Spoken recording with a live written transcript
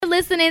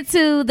listening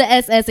to the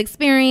SS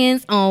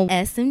Experience on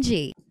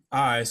SMG.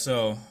 All right,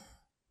 so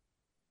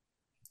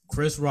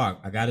Chris Rock,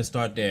 I got to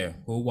start there.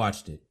 Who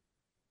watched it?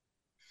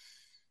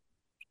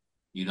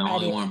 You the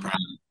only one,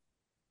 probably.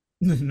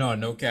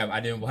 No cap.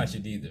 I didn't watch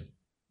it either.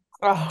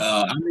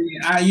 I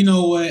mean, you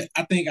know what?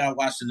 I think I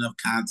watched enough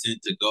content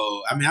to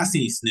go. I mean, I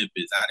seen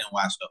snippets. I didn't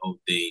watch the whole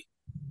thing,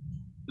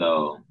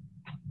 so.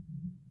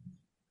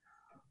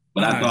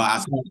 But I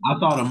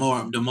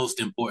thought the most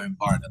important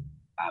part of it,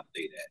 I'd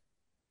say that.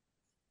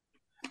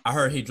 I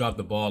heard he dropped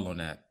the ball on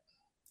that.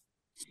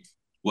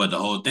 What, the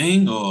whole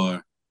thing,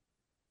 or?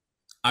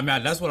 I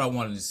mean, that's what I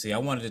wanted to see. I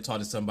wanted to talk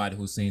to somebody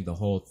who's seen the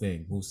whole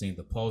thing, who's seen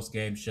the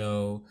post-game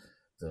show,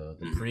 the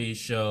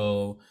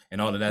pre-show,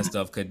 and all of that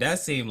stuff. Because that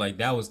seemed like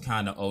that was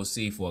kind of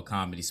OC for a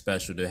comedy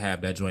special to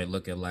have that joint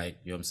looking like,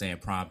 you know what I'm saying,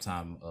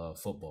 primetime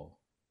football.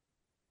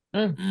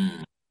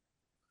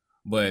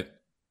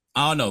 But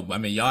I don't know. I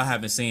mean, y'all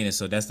haven't seen it,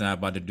 so that's not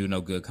about to do no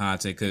good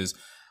content because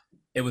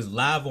it was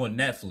live on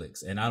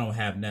Netflix, and I don't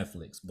have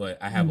Netflix, but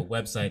I have a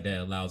website that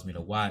allows me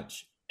to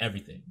watch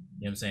everything.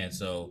 You know what I'm saying?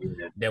 So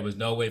there was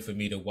no way for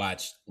me to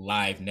watch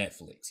live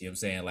Netflix. You know what I'm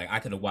saying? Like I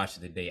could have watched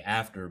it the day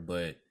after,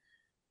 but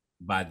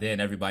by then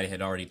everybody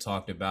had already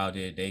talked about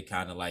it. They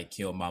kind of like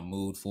killed my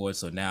mood for it.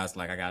 So now it's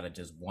like I gotta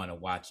just want to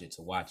watch it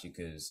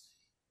because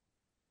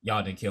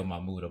y'all didn't kill my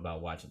mood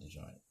about watching the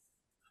joint.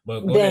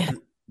 But go ahead.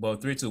 Well,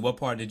 3, 2, what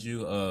part did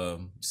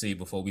you see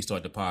before we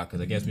start the pod?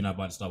 Because I guess we're not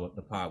about to start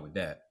the pod with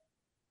that.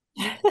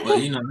 Well,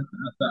 you know,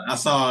 I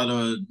saw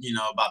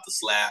about the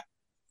slap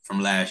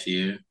from last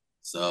year.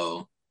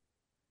 So,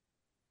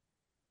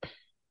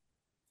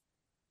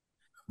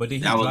 but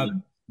did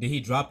he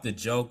drop the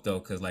joke though?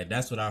 Because like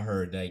that's what I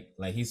heard.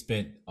 Like he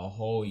spent a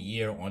whole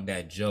year on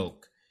that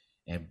joke,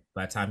 and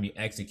by the time he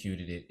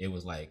executed it, it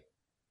was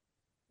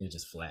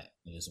just flat.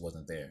 It just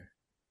wasn't there.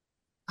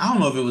 I don't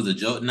know if it was a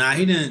joke. Nah,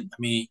 he didn't. I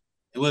mean,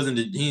 it wasn't.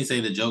 He didn't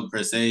say the joke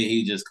per se.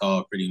 He just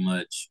called pretty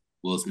much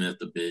Will Smith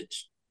the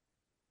bitch.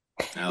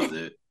 That was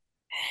it.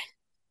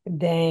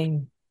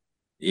 Dang.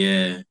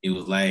 Yeah, he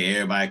was like,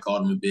 everybody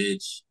called him a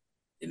bitch,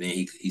 and then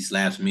he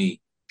slaps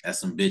me. That's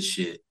some bitch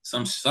shit.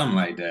 Something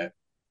like that.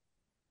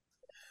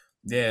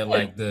 Yeah,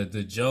 like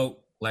the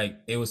joke, like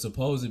it was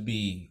supposed to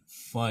be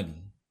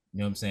funny. You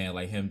know what I'm saying?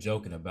 Like him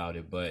joking about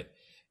it, but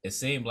it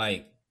seemed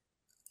like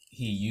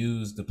he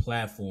used the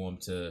platform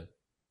to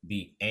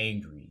be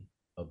angry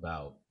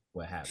about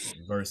what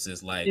happened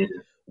versus like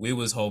we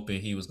was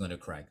hoping he was going to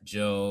crack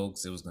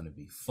jokes. It was going to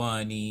be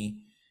funny.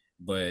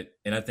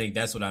 And I think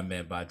that's what I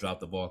meant by drop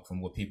the ball from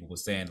what people were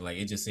saying. Like,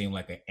 it just seemed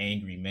like an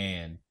angry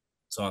man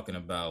talking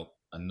about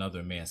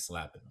another man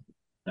slapping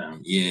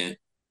him. Yeah,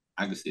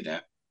 I can see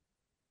that.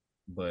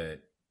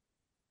 But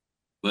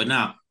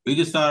now, we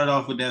can start it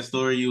off with that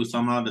story you was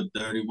talking about, the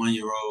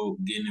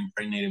 31-year-old getting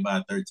impregnated by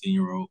a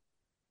 13-year-old.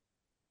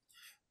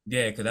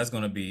 Yeah, because that's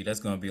gonna be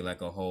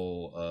like a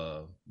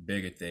whole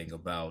bigger thing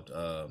about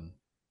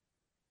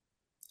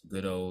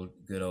good old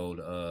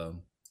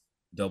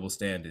double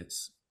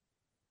standards.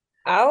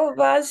 I was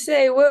about to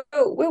say, where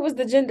was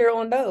the gender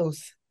on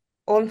those?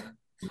 It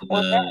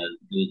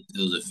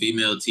was a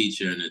female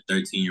teacher and a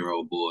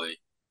 13-year-old boy,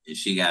 and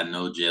she got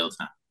no jail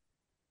time.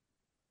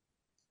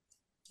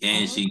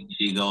 And she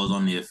goes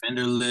on the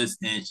offender list,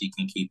 and she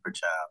can keep her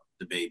child,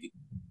 the baby.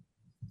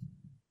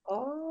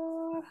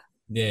 Oh.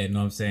 Yeah, you know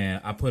what I'm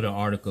saying? I put an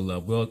article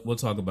up. We'll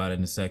talk about it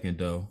in a second,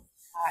 though.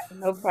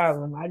 No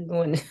problem. I'm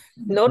going to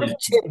know the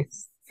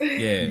genders.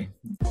 Yeah.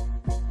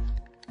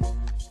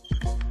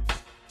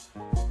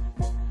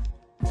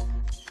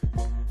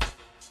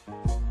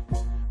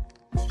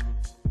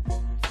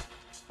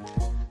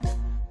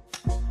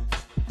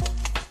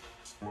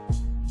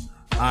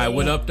 All right,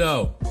 what up,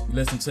 though?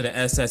 Listen to the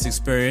SS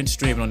Experience,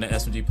 streaming on the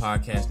SMG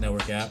Podcast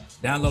Network app.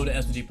 Download the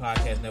SMG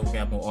Podcast Network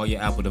app on all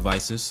your Apple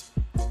devices.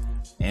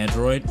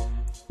 Android,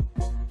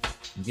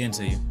 I'm getting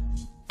to you.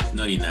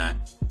 No, you're not.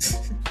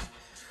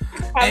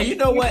 Hey, you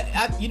know what?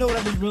 I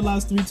just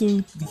realized,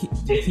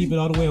 3-2, to keep it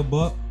all the way a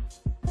buck.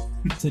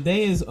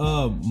 Today is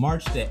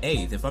March the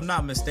 8th. If I'm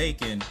not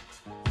mistaken,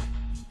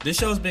 this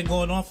show's been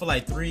going on for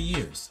like 3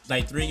 years.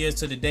 Like 3 years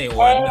to the day.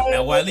 Or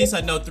at least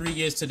I know 3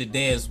 years to the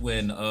day is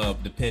when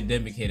the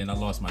pandemic hit and I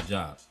lost my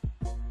job.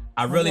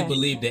 I really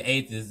believe the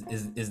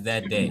 8th is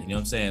that day. You know what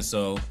I'm saying?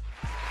 So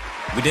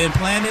we didn't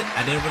plan it.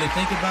 I didn't really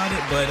think about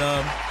it, but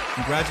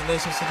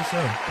congratulations to the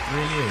show.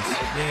 3 years.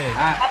 Yeah.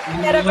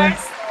 Happy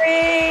anniversary.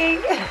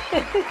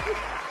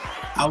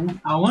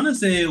 I want to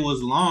say it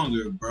was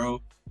longer,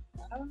 bro.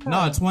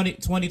 No,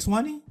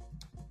 2020?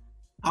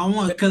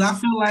 Because I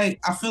feel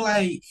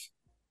like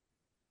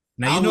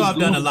now, you know, I've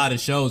done a lot of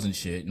shows and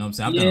shit. You know what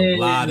I'm saying? I've done a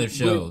lot of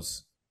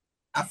shows.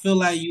 I feel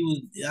like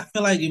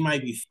it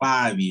might be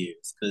 5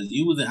 years because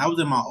I was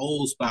in my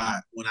old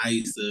spot when I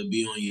used to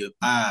be on your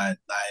pod.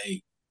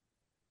 Like,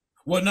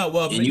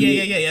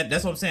 yeah.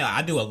 That's what I'm saying.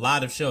 I do a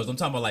lot of shows. I'm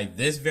talking about like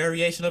this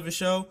variation of a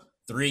show,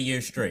 3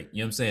 years straight. You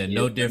know what I'm saying?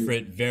 No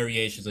different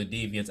variations or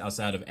deviants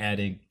outside of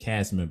adding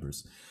cast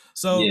members.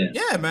 So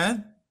yeah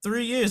man,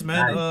 3 years,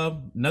 man. Nice.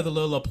 Another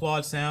little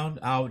applaud sound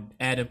I'll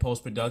add in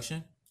post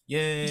production.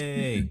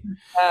 Yay.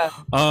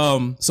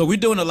 Uh, So we're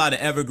doing a lot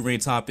of evergreen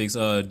topics.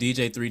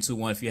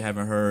 DJ321, if you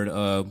haven't heard,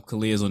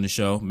 Khaliyah's on the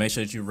show. Make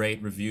sure that you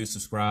rate, review,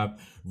 subscribe,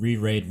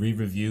 re-rate,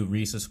 re-review,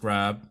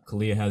 re-subscribe.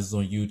 Khaliyah has us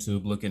on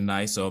YouTube looking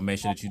nice, so make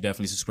sure that you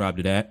definitely subscribe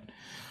to that.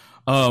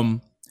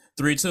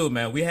 3-2,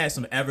 man. We had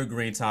some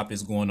evergreen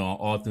topics going on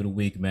all through the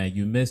week, man.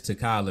 You missed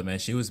Takyla, man.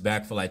 She was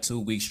back for like 2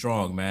 weeks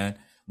strong, man.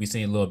 We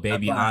seen little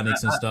baby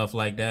Onyx and stuff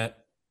like that.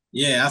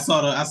 Yeah, I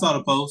saw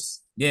the post.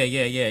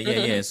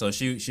 Yeah. So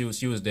she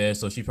was there.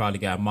 So she probably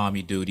got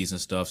mommy duties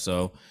and stuff.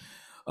 So,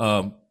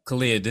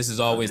 Khaliyah, this is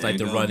always like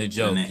the running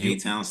joke.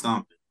 A-Town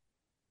stomping.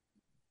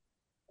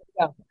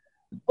 yeah.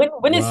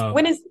 When Wow.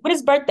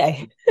 is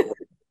birthday?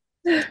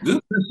 Good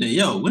question.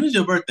 Yo, when is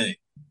your birthday?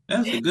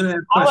 That's a good ass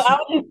I question.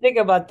 was just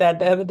thinking about that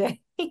the other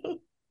day.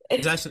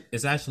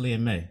 It's actually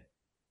in May.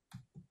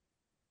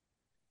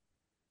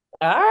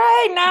 All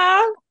right,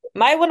 now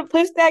might want to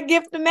push that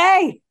gift to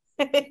May.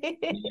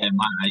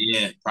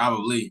 Yeah,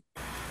 probably.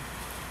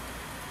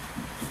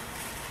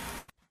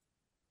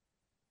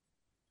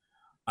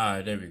 All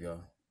right, there we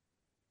go.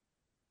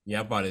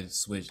 Yeah, I bought it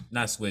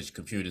not switch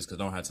computers because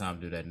I don't have time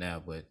to do that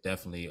now, but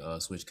definitely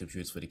switch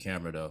computers for the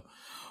camera though.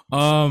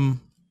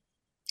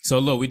 So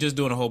look, we're just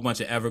doing a whole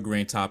bunch of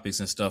evergreen topics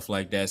and stuff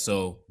like that.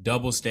 So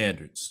double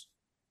standards.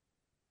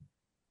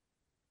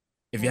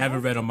 If you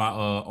haven't read on my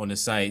on the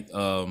site,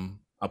 I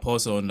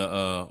posted on the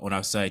on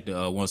our site,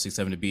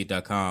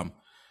 167thebeat.com.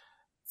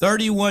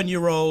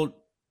 31-year-old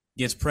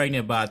gets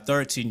pregnant by a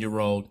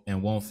 13-year-old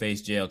and won't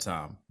face jail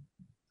time.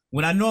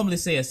 When I normally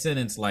say a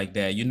sentence like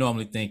that, you're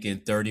normally thinking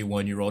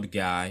 31-year-old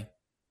guy,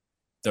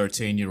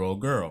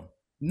 13-year-old girl.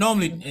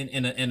 Normally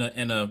in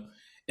a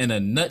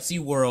nutsy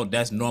world,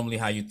 that's normally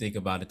how you think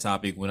about a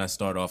topic when I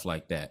start off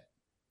like that.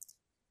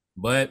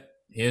 But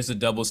here's the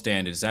double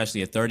standard. It's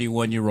actually a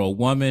 31-year-old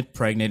woman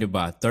pregnant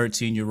by a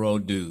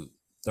 13-year-old dude,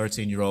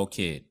 13-year-old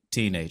kid,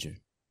 teenager.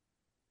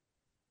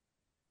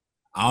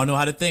 I don't know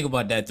how to think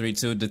about that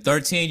 3-2. The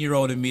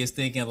 13-year-old in me is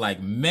thinking like,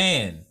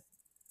 man,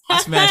 I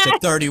smashed a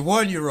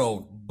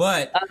 31-year-old,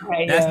 but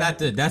Okay, that's not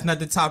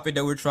the topic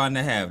that we're trying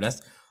to have.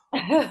 That's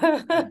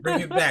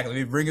bring it back. Let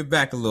me bring it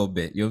back a little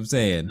bit. You know what I'm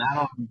saying?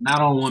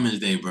 Not on Women's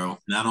Day, bro.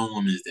 Not on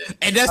Women's Day.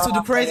 And that's what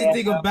the crazy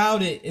thing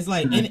about it is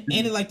like, ain't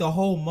it like the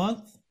whole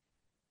month?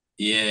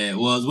 Yeah,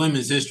 well, it's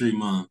Women's History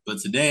Month, but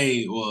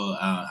today, well,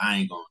 I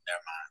ain't going. Never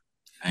mind.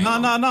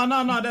 No.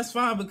 That's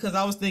fine because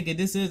I was thinking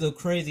this is a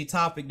crazy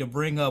topic to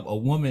bring up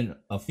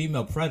a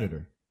female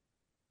predator.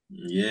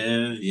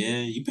 Yeah,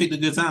 you picked a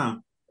good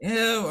time.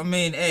 Yeah, I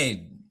mean,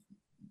 hey,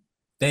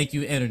 thank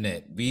you,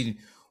 internet. We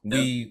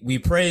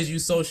praise you,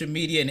 social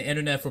media and the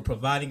internet, for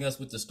providing us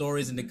with the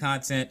stories and the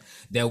content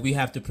that we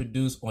have to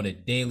produce on a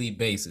daily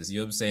basis. You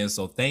know what I'm saying?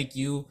 So thank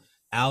you,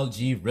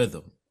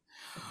 algorithm.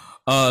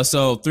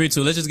 So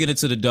 3-2, let's just get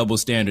into the double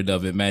standard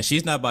of it, man.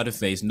 She's not about to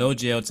face no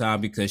jail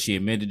time because she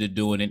admitted to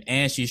doing it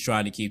and she's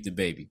trying to keep the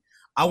baby.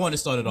 I want to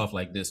start it off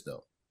like this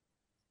though.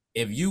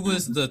 If you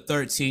was the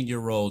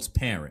 13-year-old's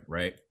parent,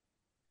 right?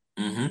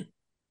 Mm-hmm.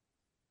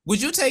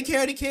 Would you take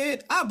care of the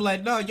kid? I'd be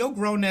like, no, your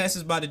grown ass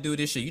is about to do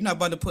this shit. You're not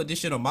about to put this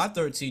shit on my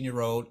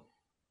 13-year-old.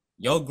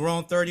 Your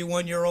grown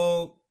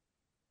 31-year-old,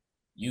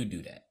 you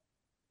do that.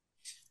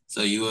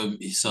 So you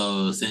would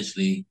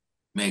essentially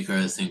make her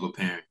a single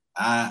parent.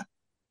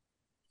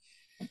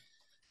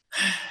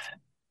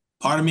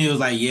 Part of me was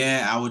like,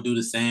 yeah, I would do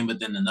the same, but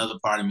then another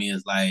part of me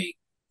is like,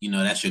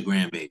 that's your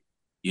grandbaby.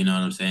 You know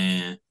what I'm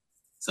saying?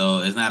 So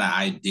it's not an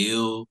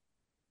ideal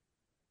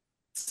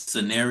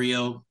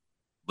scenario,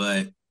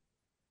 but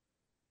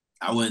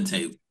I wouldn't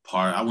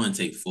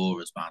take full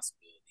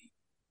responsibility.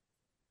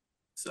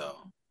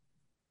 So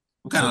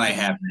I'm kind of like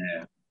half and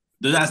half.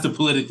 That's the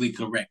politically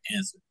correct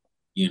answer,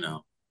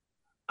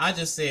 I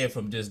just say it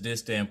from just this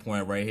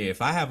standpoint right here.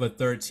 If I have a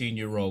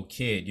 13-year-old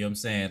kid, you know what I'm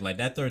saying? Like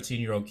that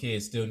 13-year-old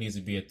kid still needs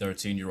to be a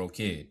 13-year-old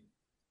kid.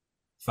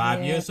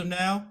 5 years from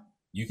now,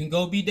 you can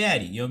go be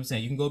daddy. You know what I'm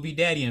saying? You can go be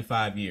daddy in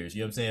 5 years.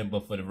 You know what I'm saying?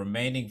 But for the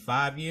remaining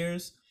 5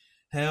 years,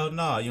 hell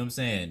no. You know what I'm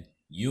saying?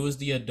 You as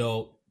the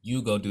adult,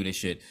 you go do this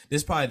shit.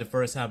 This is probably the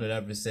first time that I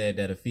ever said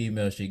that a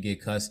female should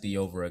get custody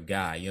over a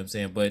guy. You know what I'm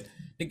saying? But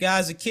the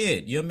guy's a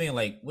kid. You know what I mean?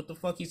 Like, what the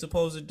fuck he's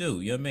supposed to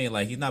do? You know what I mean?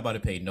 Like, he's not about to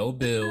pay no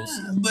bills.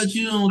 But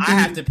you don't. I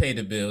have to pay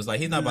the bills.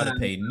 Like, he's not about to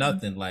pay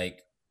nothing.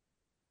 Like,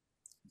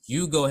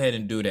 you go ahead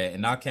and do that,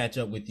 and I'll catch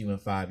up with you in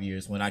 5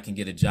 years when I can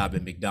get a job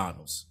at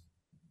McDonald's.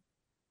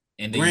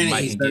 And then Granny,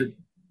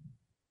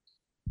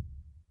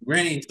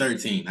 he's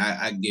 13.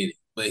 I get it,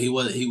 but he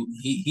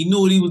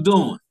knew what he was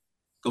doing.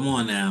 Come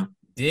on now.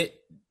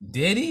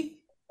 Did he?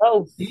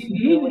 Oh, he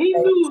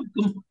knew.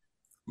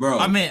 Bro,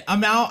 I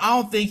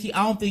don't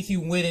think he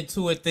went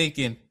into it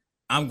thinking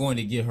I'm going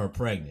to get her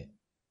pregnant.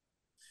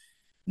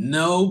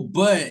 No,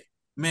 but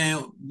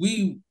man,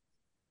 we've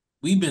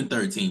been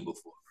 13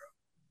 before, bro.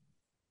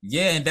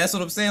 Yeah, and that's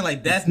what I'm saying.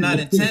 Like, that's not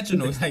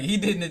intentional. Like, he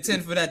didn't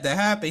intend for that to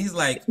happen. He's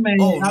like,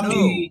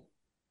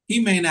 he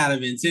may not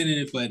have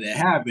intended for it to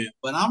happen,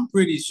 but I'm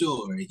pretty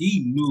sure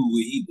he knew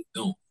what he was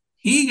doing.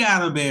 He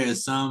gotta bear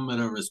some of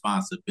the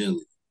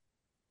responsibility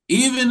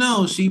Even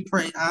though she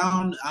prey,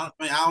 I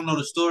don't know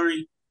the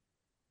story.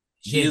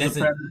 She Yeah, is a that's a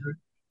predator.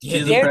 yeah, She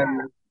is a they There,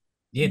 predator.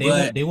 yeah,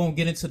 But they won't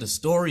get into the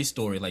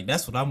story. Like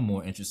that's what I'm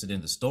more interested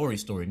in, the story,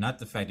 not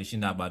the fact that she's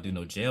not about to do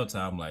no jail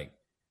time. Like,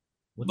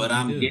 what did but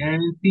we I'm do?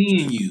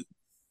 guaranteeing you,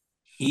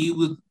 he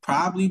was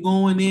probably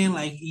going in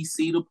like he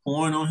see the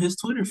porn on his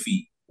Twitter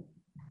feed.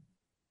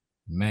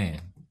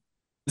 Man.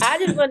 I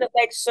just want to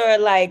make sure,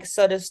 like,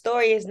 so the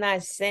story is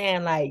not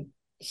saying like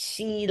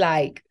she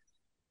like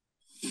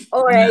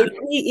or Nah, a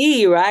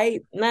PE,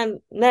 right? None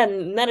of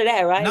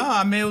that, No, right?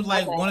 I mean it was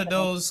like one of Okay.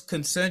 those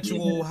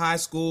consensual yeah. high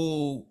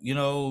school,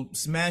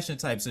 smashing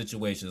type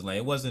situations. Like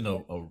it wasn't a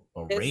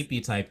Just,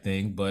 rapey type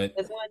thing, but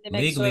just wanted to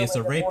make sure legally it it's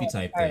a was a boy rapey and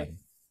type her. thing.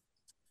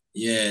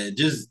 Yeah,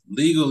 just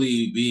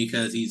legally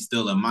because he's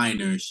still a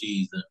minor.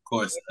 She's of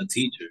course a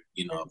teacher,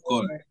 of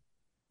course.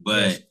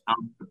 Yes. But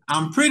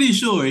I'm pretty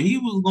sure he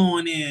was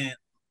going in.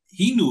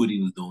 He knew what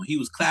he was doing. He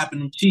was clapping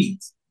them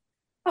cheeks.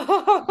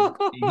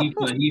 He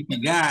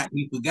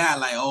forgot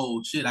like,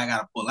 oh shit, I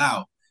gotta pull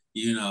out.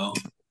 You know.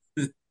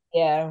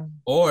 Yeah.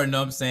 Or you know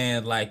what I'm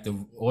saying, like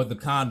the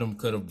condom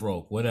could have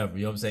broke, whatever,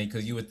 you know what I'm saying?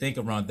 Because you would think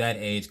around that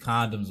age,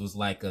 condoms was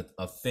like a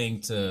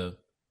thing to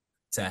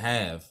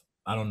have.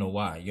 I don't know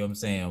why, you know what I'm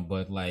saying?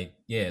 But like,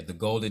 yeah, the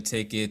golden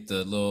ticket,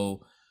 the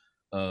little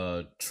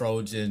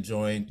Trojan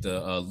joint,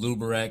 the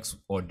Luberex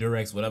or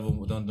Durex, whatever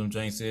them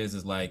joints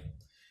is like,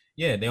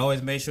 yeah, they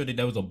always made sure that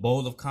there was a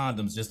bowl of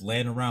condoms just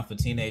laying around for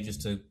teenagers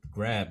to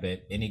grab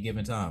at any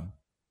given time.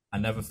 I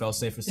never felt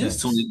safe for It's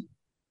sex. 20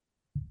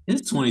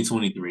 it's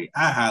 2023.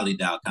 I highly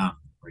doubt condoms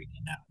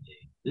breaking out.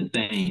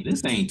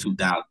 This ain't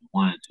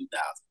 2001,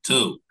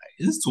 2002. Like,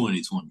 it's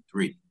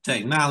 2023.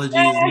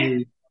 Technology is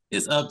new.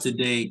 It's up to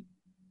date.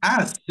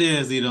 I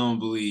seriously don't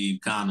believe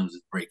condoms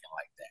is breaking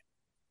like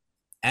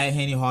At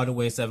Henny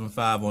Hardaway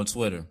 75 on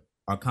Twitter,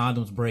 are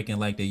condoms breaking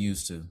like they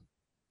used to?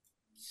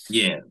 that.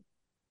 Yeah,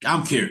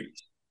 I'm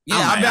curious. I'm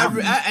Yeah, I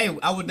like, mean,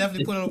 I would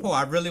definitely put it on a poll.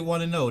 I really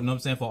want to know. You know what I'm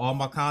saying? For all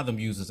my condom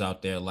users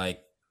out there,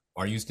 like,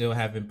 are you still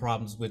having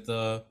problems with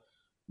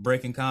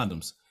breaking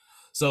condoms?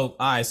 So,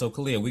 all right, so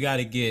Khaliyah, we got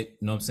to get,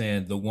 you know what I'm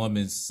saying, the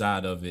woman's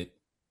side of it.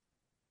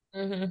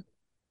 hmm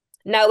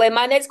Now, wait,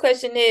 my next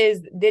question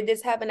is, did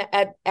this happen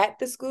at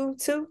the school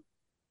too?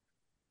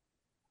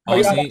 Or Oh,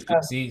 y'all see, don't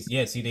know?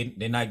 see,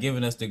 they're not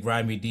giving us the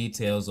grimy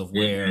details of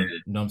yeah, where,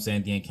 you know what I'm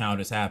saying, the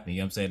encounters happen. You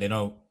know what I'm saying? They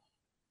don't,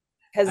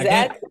 Because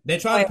again, at this they're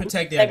trying to point, we're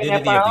protect the making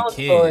up identity of our the own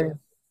kid. story.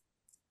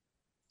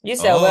 You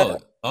said what?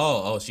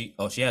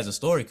 She has a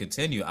story.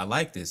 Continue. I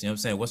like this. You know what I'm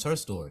saying? What's her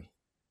story?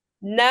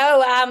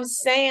 No, I'm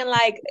saying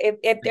like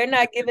if they're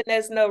not giving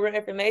us no real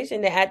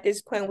information, then at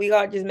this point we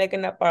are just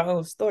making up our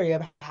own story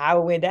of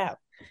how it went down.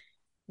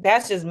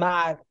 That's just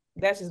my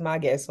that's just my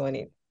guess on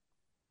it.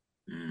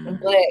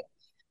 mm, But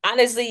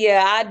honestly,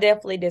 yeah, I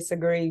definitely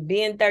disagree.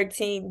 Being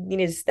 13, you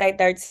need to stay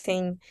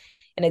 13,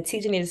 and a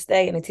teacher needs to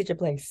stay in a teacher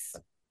place.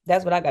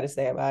 That's what I got to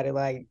say about it.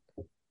 Like,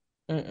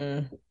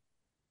 mm-mm.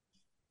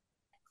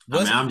 I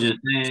mean, What's I'm just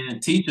saying,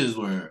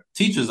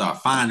 teachers are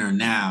finer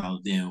now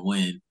than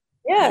when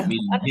Yeah, me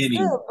and Henny.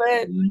 understood.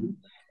 But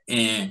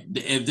And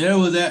if there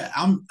was that,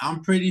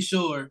 I'm pretty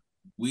sure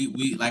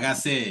we like I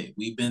said,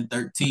 we've been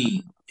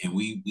 13 and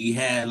we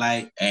had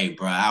like, hey,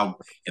 bro,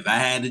 if I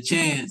had the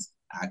chance,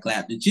 I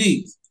clap the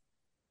cheeks.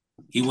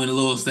 He went a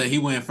little step. He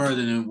went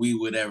further than we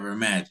would ever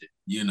imagine.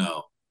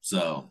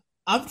 So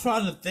I'm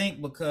trying to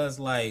think because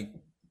like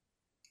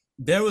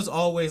there was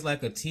always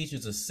like a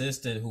teacher's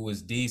assistant who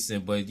was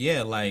decent, but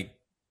yeah, like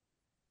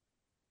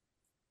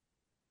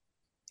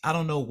I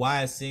don't know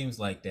why it seems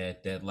like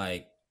that. That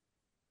like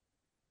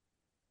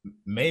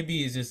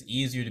maybe it's just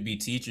easier to be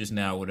teachers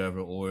now, whatever,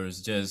 or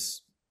it's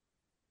just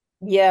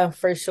yeah,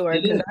 for sure.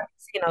 it Because is I've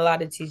seen a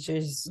lot of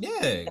teachers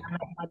yeah.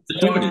 a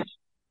down. shortage.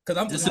 Because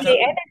It's I a mean,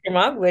 shortage. ain't nothing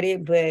wrong with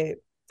it, but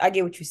I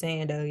get what you're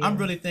saying though. I'm Yeah.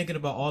 really thinking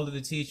about all of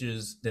the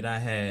teachers that I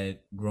had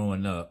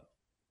growing up.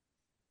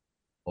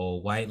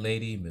 Old white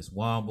lady, Miss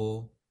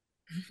Womble.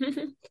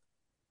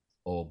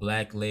 Old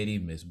black lady,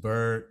 Miss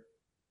Bird.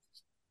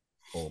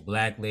 Old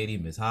black lady,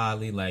 Miss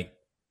Holly. Like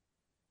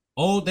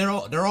old, they're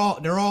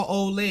all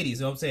old ladies.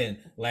 You know what I'm saying?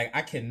 Like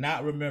I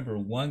cannot remember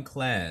one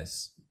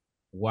class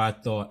where I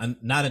thought, and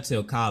not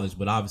until college,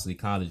 but obviously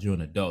college you're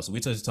an adult. So we're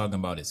just talking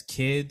about as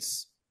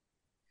kids.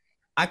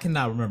 I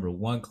cannot remember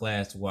one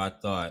class where I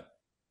thought,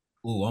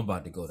 "Ooh, I'm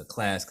about to go to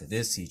class because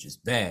this teacher's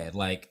bad."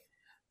 Like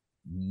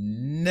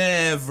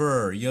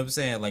never. You know what I'm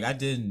saying? Like I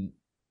didn't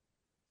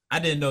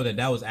know that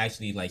that was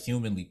actually like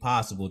humanly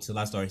possible till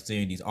I started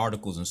seeing these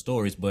articles and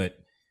stories. But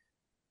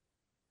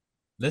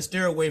let's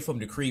steer away from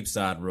the creep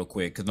side real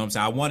quick because I'm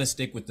saying I want to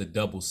stick with the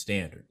double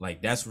standard.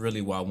 Like that's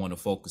really what I want to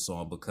focus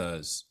on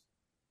because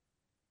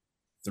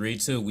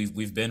 3-2,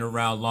 we've been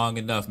around long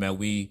enough, man.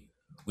 We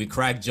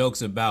crack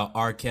jokes about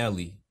R.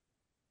 Kelly,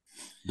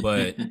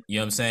 but you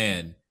know what I'm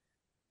saying?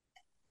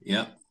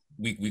 Yep.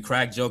 We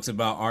crack jokes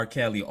about R.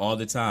 Kelly all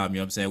the time. You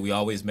know what I'm saying? We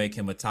always make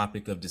him a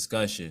topic of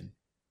discussion.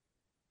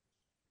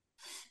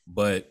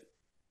 But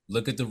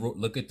look at the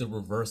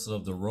reversal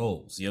of the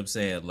roles. You know what I'm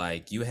saying?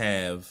 Like you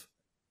have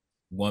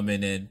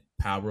woman in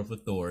power of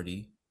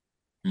authority,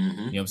 You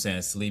know what I'm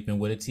saying? Sleeping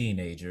with a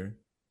teenager.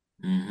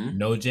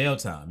 No jail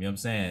time. You know what I'm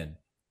saying?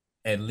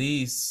 At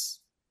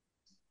least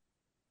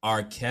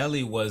R.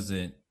 Kelly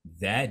wasn't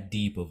that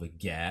deep of a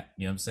gap.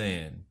 You know what I'm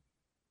saying?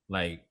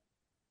 Like,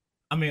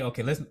 I mean,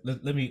 okay,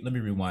 let me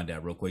rewind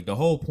that real quick. The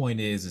whole point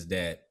is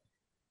that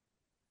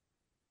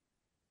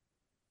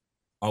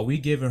are we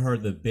giving her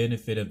the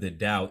benefit of the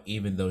doubt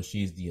even though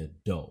she's the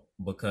adult?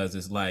 Because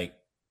it's like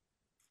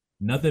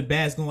nothing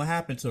bad's gonna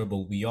happen to her,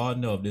 but we all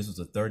know if this was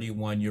a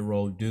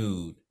 31-year-old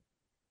dude,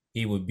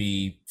 he would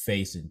be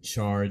facing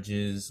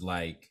charges.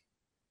 Like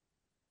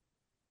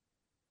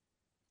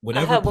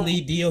whatever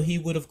plea deal he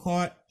would have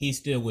caught, he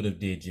still would have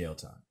did jail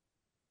time.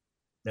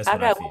 That's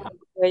what I feel. One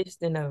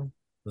question though.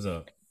 What's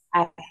up?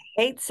 I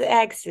hate to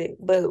ask it,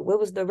 but what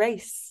was the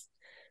race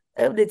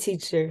of the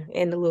teacher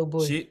and the little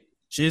boy?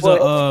 She's her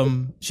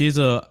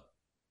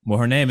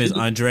name is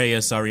Andrea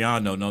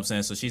Sariano, know what I'm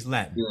saying? So she's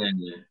Latin. Yeah.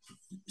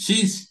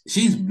 She's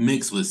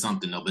mixed with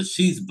something though, but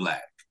she's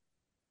black.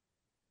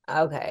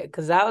 Okay,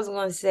 because I was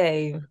gonna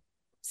say,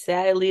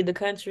 sadly, the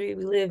country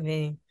we live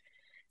in,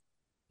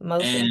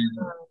 most of the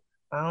time,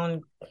 I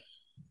don't.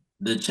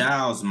 The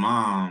child's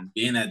mom,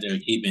 being that they're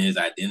keeping his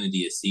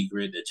identity a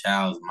secret, the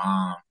child's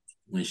mom,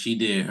 when she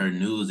did her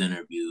news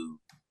interview,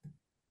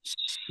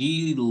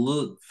 she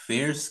looked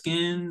fair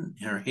skinned,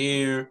 her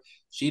hair.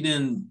 I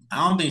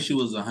don't think she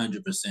was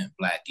 100%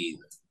 black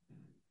either,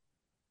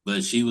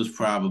 but she was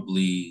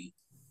probably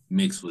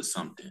mixed with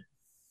something.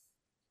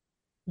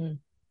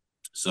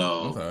 So,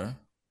 okay.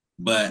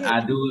 But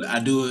yeah.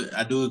 I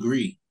do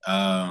agree.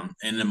 And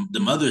the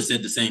mother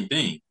said the same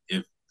thing.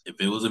 If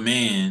it was a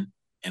man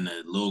and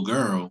a little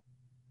girl,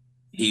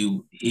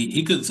 he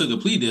could have took a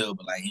plea deal,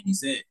 but like he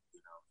said,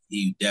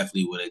 he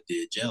definitely would have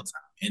did jail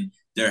time. And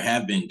there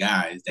have been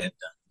guys that done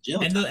jail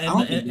time.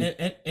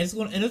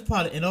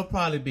 It'll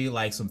probably be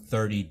like some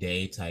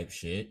 30-day type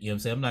shit. You know what I'm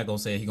saying? I'm not gonna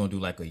say he's gonna do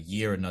like a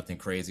year or nothing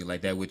crazy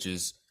like that, which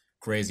is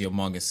crazy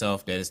among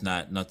itself. That it's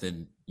not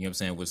nothing. You know what I'm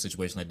saying? With a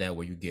situation like that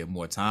where you get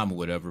more time or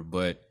whatever,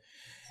 but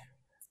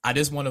I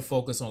just want to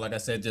focus on, like I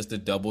said, just the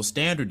double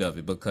standard of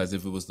it, because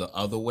if it was the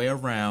other way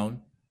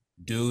around,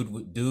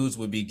 dudes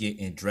would be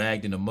getting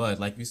dragged in the mud.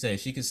 Like you said,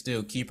 she could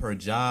still keep her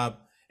job,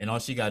 and all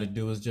she got to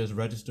do is just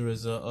register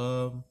as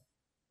a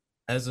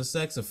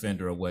sex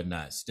offender or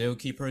whatnot. Still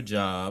keep her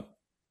job,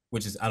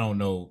 which is I don't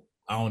know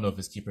if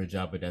it's keep her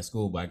job at that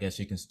school, but I guess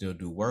she can still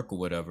do work or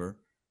whatever.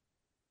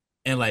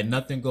 And like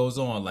nothing goes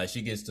on. Like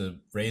she gets to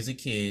raise a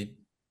kid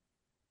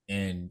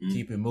and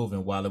keep it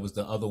moving. While it was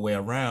the other way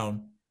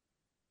around,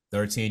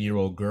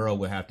 13-year-old girl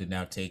would have to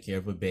now take care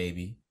of a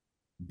baby.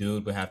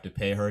 Dude would have to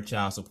pay her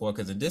child support,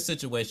 because in this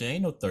situation,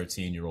 ain't no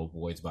 13-year-old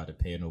boy's about to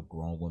pay no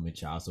grown woman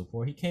child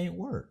support. He can't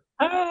work.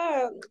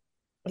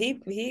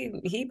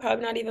 He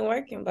probably not even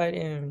working by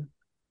then.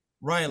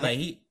 Right,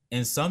 like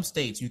in some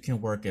states you can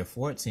work at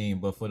 14,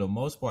 but for the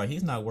most part,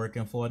 he's not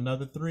working for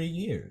another 3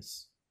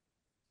 years.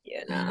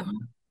 Yeah, nah.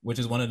 Which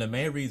is one of the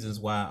main reasons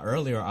why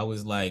earlier I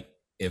was like,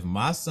 if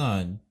my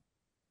son,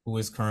 who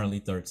is currently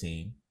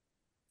 13,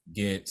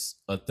 gets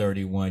a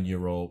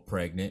 31-year-old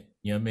pregnant,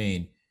 you know what I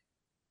mean?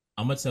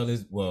 I'm gonna tell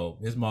his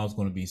mom's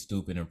gonna be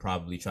stupid and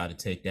probably try to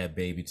take that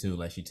baby too,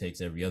 like she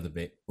takes every other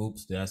baby.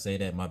 Oops, did I say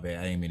that? My bad.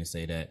 I didn't mean to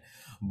say that.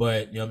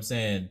 But you know what I'm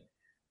saying?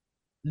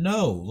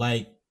 No,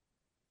 like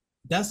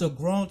that's a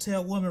grown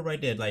tail woman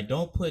right there. Like,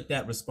 don't put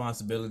that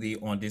responsibility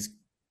on this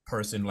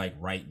person like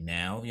right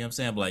now. You know what I'm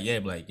saying? But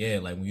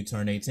like when you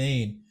turn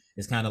 18,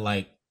 it's kind of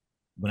like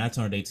when I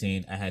turned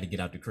 18, I had to get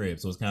out the crib.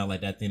 So it's kind of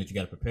like that thing that you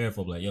got to prepare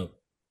for. Like, yo,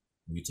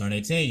 when you turn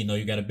 18,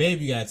 you got a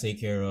baby you got to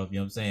take care of, you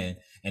know what I'm saying?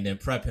 And then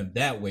prep him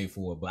that way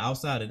for it. But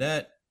outside of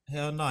that,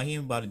 hell no, he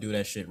ain't about to do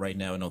that shit right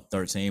now at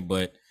 13.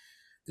 But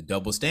the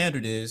double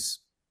standard is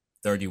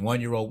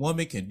 31-year-old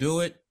woman can do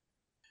it.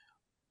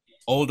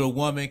 Older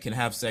woman can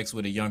have sex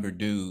with a younger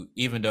dude,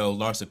 even though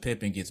Larsa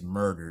Pippen gets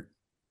murdered.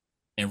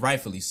 And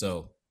rightfully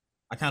so.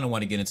 I kind of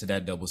want to get into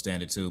that double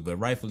standard too, but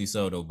rightfully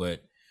so though.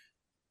 But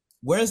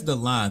where's the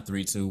line,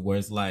 3-2, where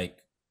it's like,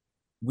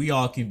 we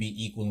all can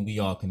be equal and we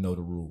all can know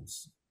the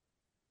rules?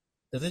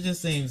 Because it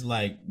just seems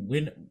like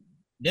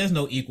there's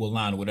no equal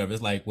line or whatever.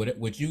 It's like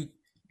what you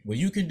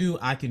can do,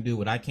 I can do.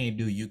 What I can't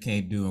do, you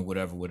can't do, and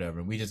whatever.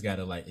 And we just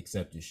gotta like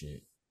accept this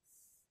shit.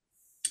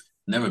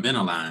 Never been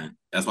a line.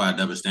 That's why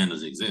double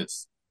standards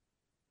exist.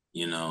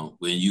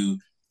 When you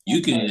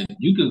can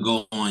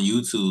go on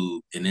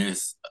YouTube and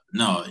it's an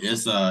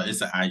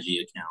IG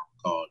account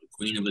called the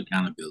Queen of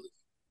Accountability.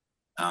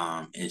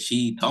 And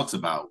she talks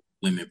about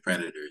women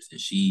predators,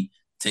 and she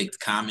takes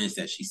comments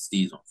that she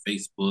sees on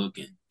Facebook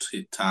and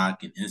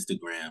TikTok and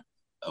Instagram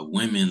of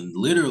women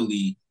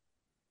literally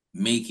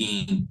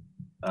making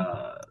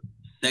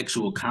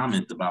sexual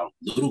comments about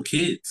little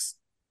kids.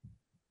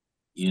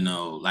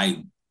 Like,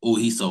 oh,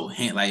 he's so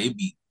handsome. Like, it'd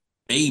be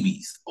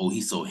babies. Oh,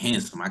 he's so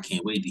handsome. I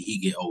can't wait till he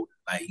get older.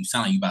 Like, you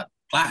sound like you about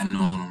plotting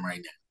on him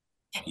right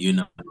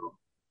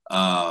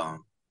now.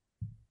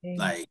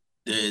 Like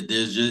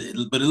there's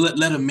just, but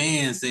let a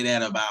man say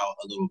that about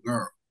a little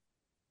girl.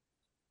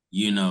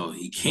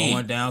 He can't.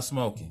 Going down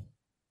smoking.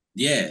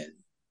 Yeah.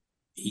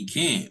 he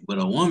can't. But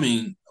a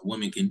woman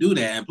can do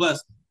that. And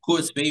plus,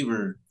 courts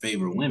favor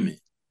women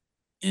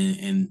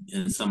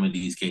in some of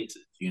these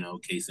cases.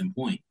 Case in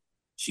point,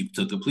 she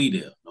took a plea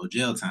deal, no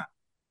jail time.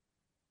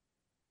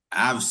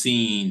 I've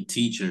seen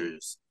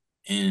teachers,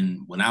 and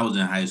when I was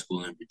in high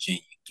school in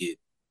Virginia, get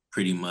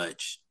pretty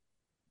much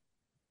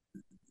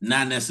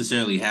not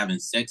necessarily having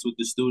sex with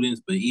the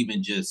students, but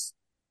even just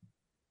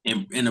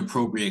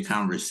inappropriate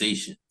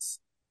conversations,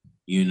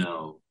 you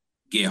know,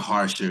 get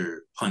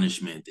harsher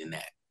punishment than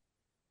that.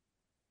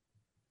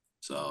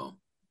 So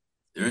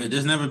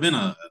there's never been a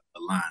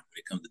line when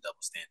it comes to double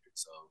standards.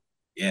 So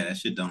yeah, that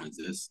shit don't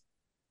exist.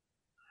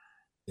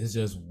 It's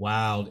just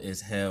wild as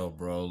hell,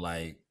 bro.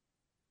 Like,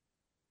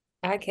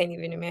 I can't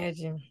even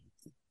imagine.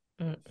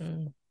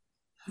 Mm-mm.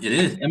 It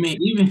is. I mean,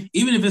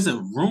 even if it's a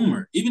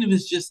rumor, even if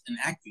it's just an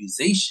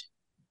accusation,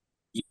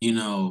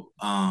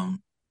 and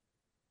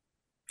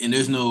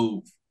there's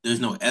no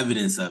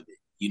evidence of it,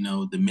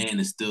 the man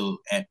is still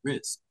at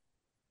risk.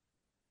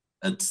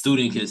 A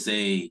student can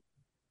say,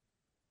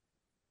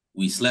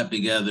 we slept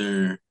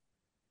together,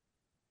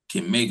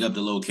 can make up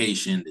the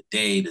location, the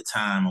day, the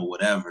time, or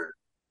whatever,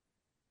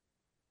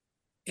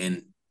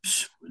 and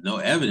with no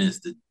evidence,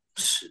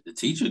 the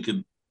teacher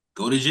could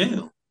go to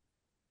jail.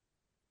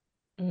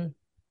 Mm.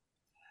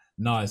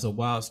 no, it's a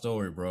wild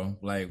story, bro.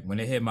 Like when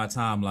it hit my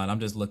timeline,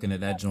 I'm just looking at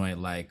that joint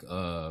like,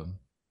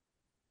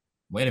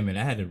 wait a minute,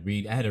 I had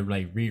to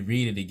like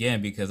reread it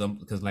again because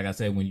like I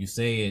said, when you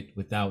say it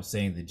without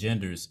saying the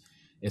genders,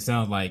 it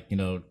sounds like,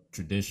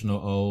 traditional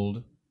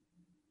old,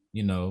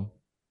 you know,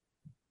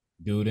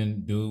 dude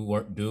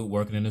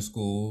working in a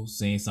school,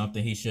 saying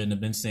something he shouldn't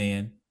have been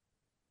saying,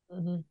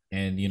 Mm-hmm.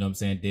 and you know what I'm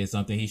saying, did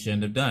something he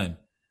shouldn't have done.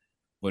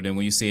 But then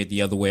when you see it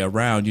the other way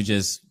around, you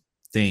just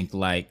think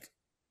like,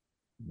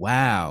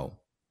 wow,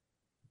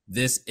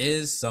 this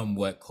is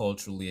somewhat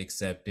culturally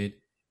accepted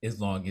as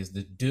long as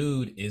the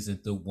dude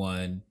isn't the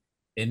one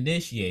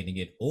initiating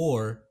it,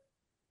 or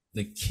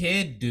the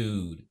kid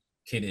dude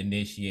can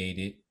initiate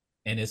it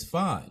and it's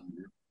fine.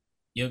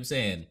 You know what I'm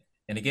saying?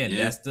 And again,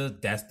 Yeah.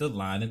 that's the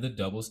line in the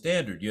double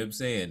standard. You know what I'm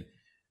saying?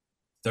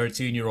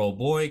 13-year-old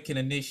boy can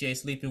initiate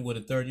sleeping with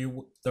a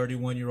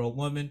 31-year-old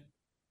woman.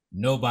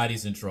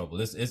 Nobody's in trouble.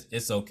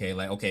 It's okay.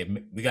 Like, okay,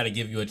 we got to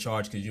give you a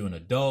charge because you're an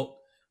adult,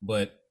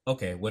 but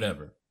okay,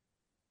 whatever.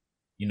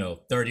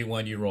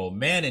 31-year-old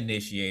man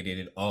initiated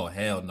it. Oh,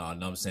 hell no.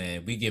 No, I'm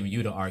saying we giving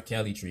you the R.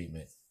 Kelly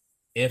treatment,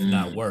 if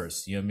not Mm.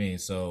 worse. You know what I mean?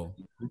 So,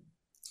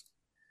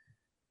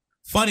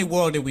 funny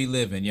world that we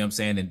live in, you know what I'm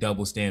saying, and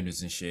double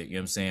standards and shit, you know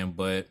what I'm saying?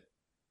 But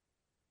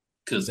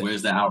Because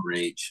where's the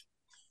outrage?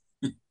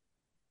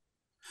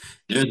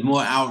 There's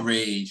more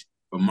outrage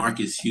for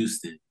Marcus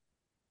Houston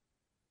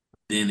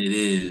than it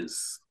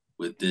is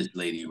with this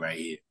lady right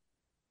here.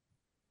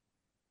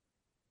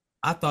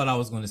 I thought I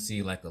was going to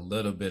see like a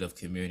little bit of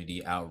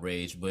community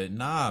outrage, but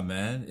nah,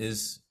 man,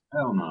 it's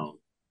Hell no.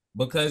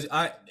 because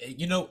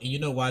you know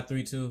why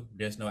 3-2,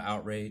 there's no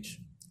outrage?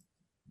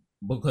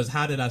 Because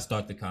how did I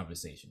start the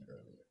conversation earlier?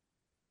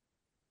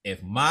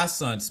 If my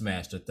son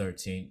smashed a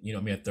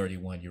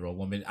 31-year-old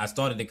woman, I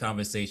started the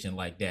conversation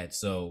like that.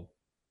 So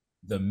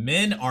the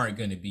men aren't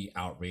going to be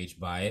outraged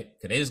by it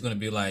because they're just going to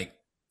be like,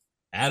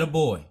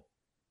 attaboy,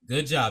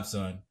 good job,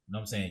 son. You know what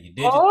I'm saying? You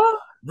did it. Oh,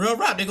 Real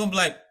rap. They're going to be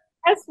like,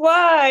 that's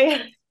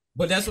why.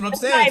 but that's what I'm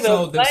That's saying. not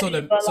So even the so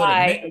funny, the but so the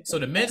men, like, so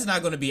the men's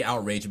not going to be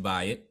outraged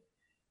by it.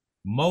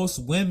 Most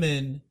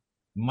women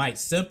might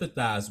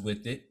sympathize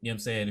with it. You know what I'm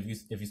saying?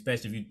 If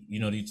especially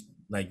if these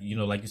like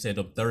you said,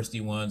 them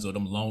thirsty ones or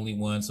them lonely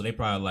ones, so they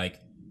probably like,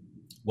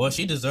 well,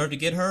 she deserved to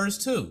get hers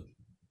too.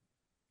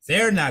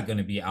 They're not going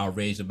to be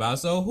outraged about it.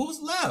 So who's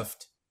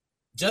left?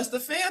 Just the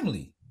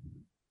family,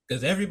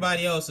 because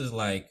everybody else is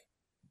like,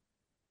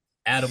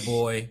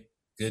 attaboy,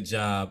 good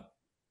job.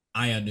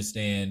 I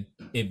understand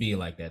it be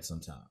like that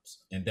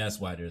sometimes, and that's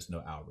why there's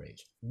no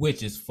outrage,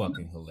 which is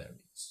fucking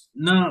hilarious.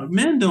 No,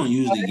 men don't oh,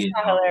 usually it's get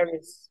not outraged.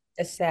 hilarious.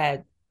 It's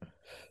sad.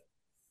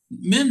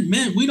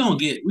 Men, we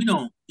don't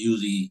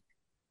usually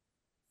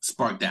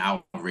spark the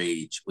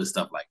outrage with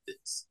stuff like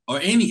this. Or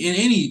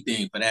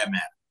anything for that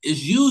matter.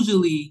 It's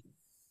usually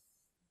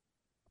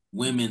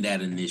women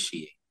that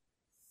initiate.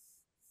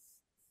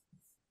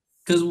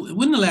 Because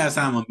when the last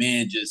time a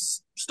man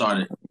just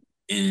started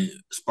and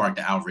sparked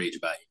the outrage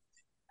about it?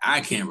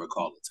 I can't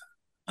recall the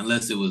time.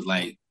 Unless it was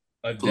like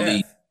A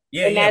police. death,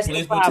 yeah, And yeah, that's the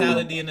police problem.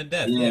 brutality and a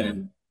death, Yeah. yeah.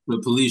 The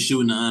police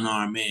shooting an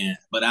unarmed man.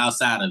 But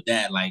outside of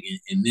that, like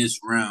in this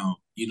realm,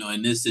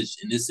 in this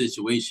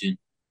situation,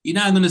 you're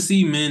not gonna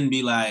see men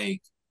be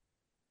like,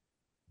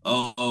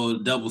 oh,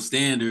 double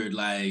standard,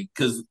 like,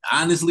 because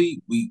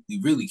honestly, we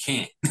really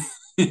can't.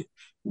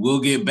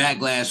 We'll get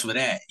backlash for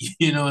that.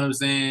 You know what I'm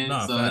saying?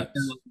 Nah, So facts.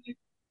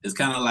 it's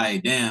kind of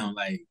like, damn,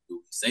 like, do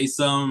we say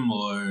something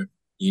or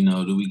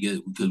do we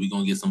get because we're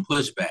gonna get some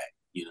pushback?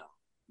 You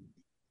know.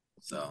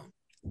 So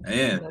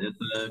yeah, it's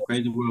a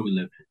crazy world we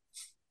live in.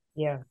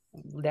 Yeah,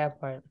 that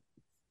part.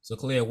 So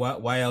Khaliyah,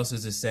 why else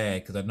is it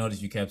sad? Because I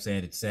noticed you kept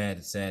saying it's sad,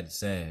 it's sad, it's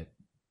sad.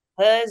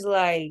 Cause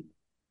like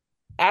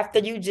after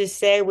you just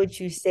said what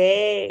you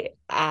said,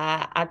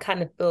 I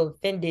kind of feel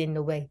offended in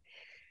a way.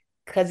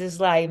 Cause it's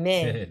like,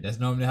 man, That's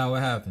normally how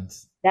it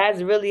happens.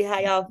 that's really how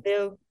y'all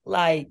feel.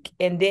 Like,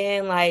 and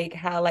then like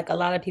how like a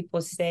lot of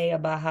people say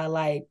about how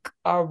like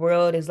our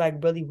world is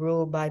like really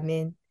ruled by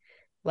men.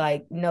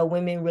 Like, no,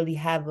 women really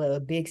have a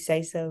big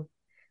say so.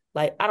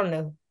 Like, I don't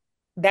know.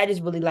 That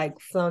just really like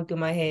flown through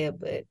my head.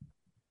 But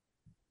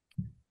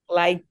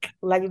like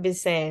we've been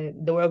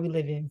saying, the world we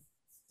live in.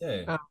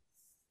 Yeah.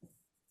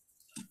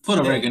 For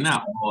the So, record,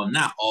 not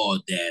all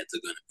dads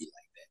are gonna be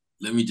like that.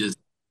 Let me just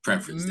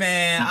preference that.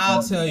 man, Not I'll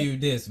all tell dads. you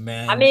this, I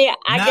man. mean,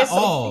 I Not guess some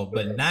all,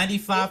 people but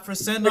 95% for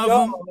of them,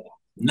 y'all.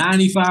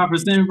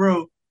 95%,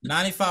 bro.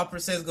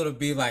 95% is gonna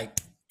be like,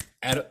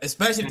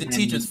 especially if the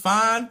teacher's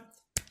fine.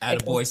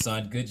 Attaboy,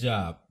 son, good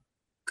job.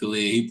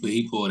 Khaliyah,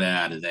 he pulled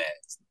that out of his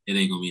ass. It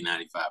ain't gonna be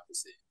 95%.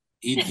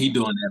 He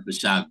doing that for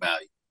shock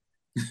value.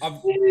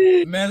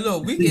 Man,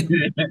 look, we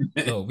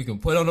can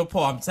put on the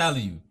poll. I'm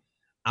telling you,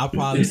 I'll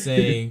probably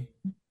say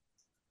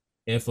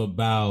if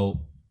about,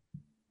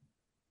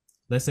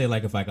 let's say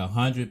like if like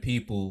 100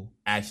 people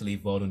actually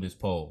vote on this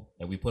poll,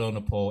 and we put on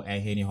the poll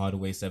at Henny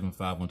Hardaway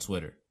 75 on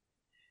Twitter.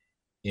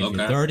 If your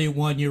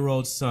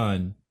 31-year-old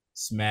son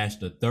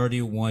smashed a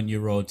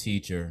 31-year-old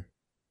teacher,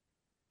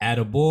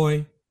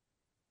 attaboy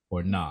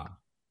or nah?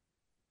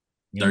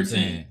 You know 13. what I'm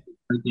saying?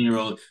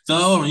 13-year-old. So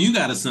hold on, you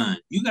got a son.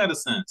 You got a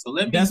son. So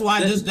let me. That's why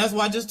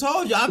I just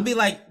told you. I'd be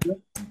like,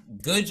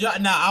 good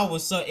job. Now it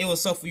was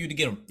so for you to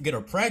get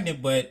her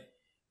pregnant, but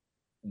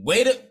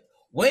way to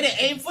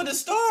aim for the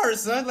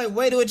stars, son. Like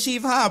way to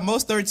achieve high.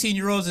 Most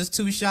 13-year-olds is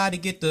too shy to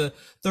get the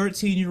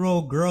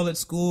 13-year-old girl at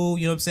school,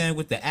 you know what I'm saying,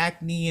 with the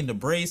acne and the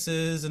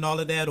braces and all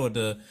of that, or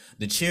the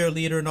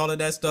cheerleader and all of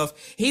that stuff.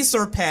 He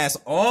surpassed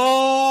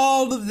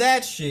all of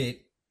that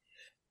shit.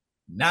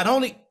 Not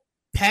only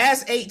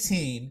past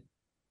 18,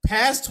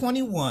 past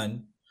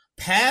 21,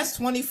 past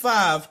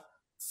 25,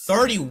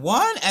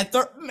 31 at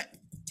 30.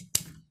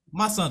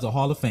 My son's a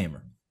Hall of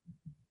Famer.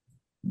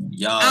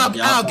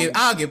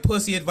 I'll get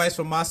pussy advice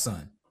from my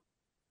son.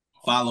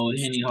 Follow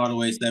Henny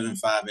Hardaway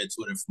 75 at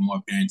Twitter for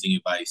more parenting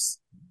advice.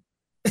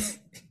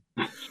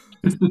 I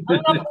don't know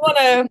if I want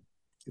to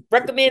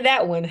recommend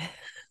that one.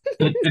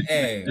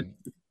 Hey,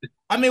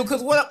 I mean,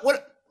 because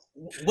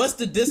what's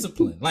the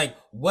discipline? Like,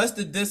 what's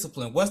the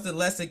discipline? What's the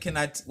lesson?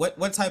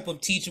 What type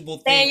of teachable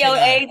thing? Stay in your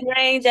age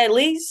range at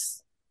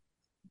least.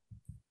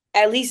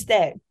 At least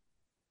that.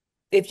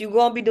 If you're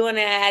gonna be doing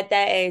that at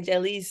that age,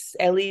 at least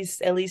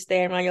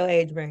stay around your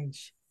age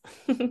range.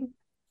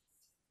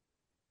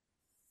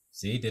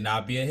 See, then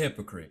I'll be a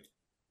hypocrite.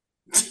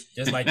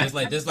 Just like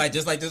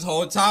this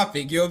whole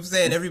topic. You know what I'm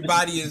saying?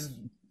 Everybody is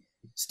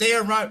stay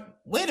around.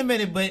 Wait a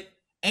minute, but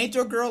ain't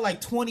your girl like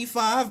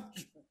 25?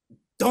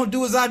 Don't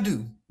do as I do. You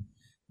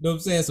know what I'm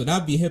saying? So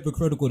that'd be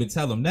hypocritical to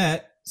tell them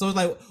that. So it's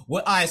like,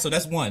 what? All right, so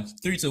that's 1,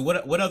 3, 2.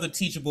 What other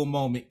teachable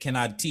moment can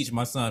I teach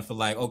my son for?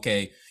 Like,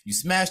 okay, you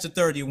smashed a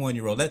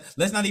 31-year-old.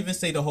 Let's not even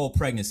say the whole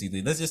pregnancy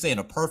thing. Let's just say in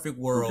a perfect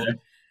world, okay,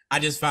 I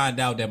just find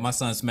out that my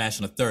son's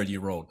smashing a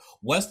 30-year-old.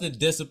 What's the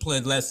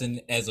discipline lesson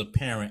as a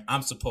parent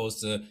I'm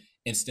supposed to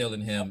instill in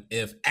him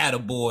if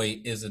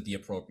attaboy isn't the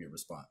appropriate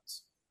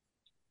response?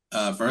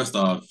 First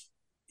off,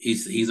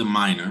 he's a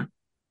minor.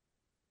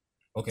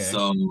 Okay.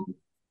 So,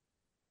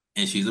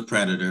 and she's a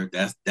predator.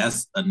 That's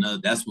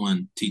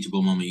one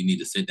teachable moment you need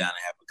to sit down and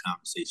have a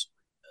conversation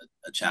with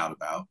a child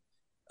about.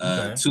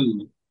 Okay.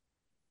 2,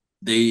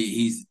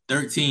 he's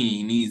 13.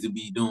 He needs to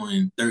be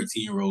doing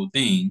 13-year-old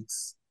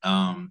things.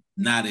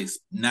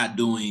 Not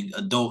doing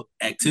adult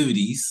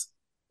activities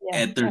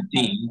at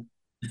 13.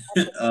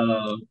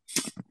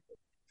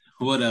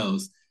 What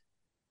else?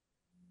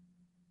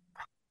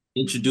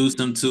 Introduce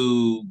them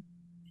to.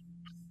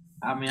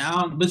 I mean,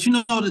 I don't. But you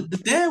know,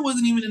 the dad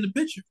wasn't even in the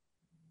picture.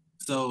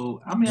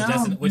 So I mean,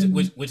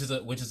 which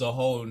is a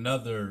whole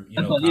nother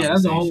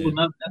that's a whole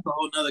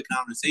nother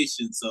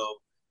conversation. So,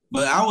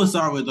 but I would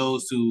start with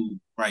those 2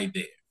 right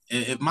there.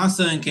 If my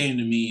son came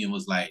to me and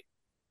was like,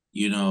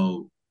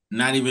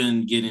 not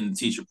even getting the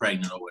teacher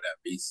pregnant or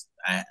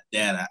whatever,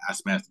 Dad, I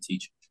smashed the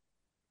teacher.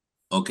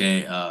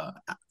 Okay,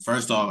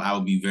 first off, I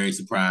would be very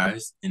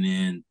surprised, and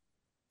then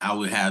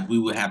we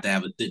would have to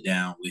have a sit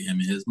down with him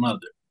and his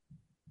mother,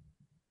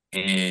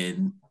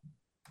 and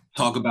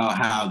talk about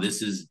how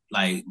this is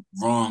like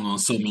wrong on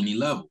so many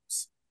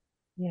levels.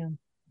 Yeah.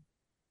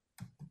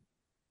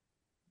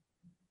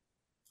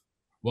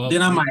 Well,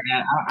 then I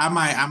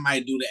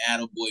might do the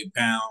attaboy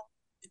pound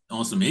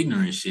on some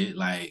ignorant shit.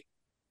 Like,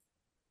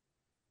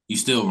 you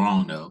still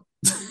wrong though.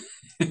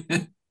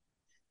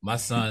 My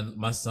son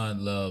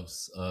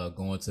loves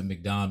going to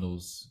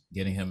McDonald's,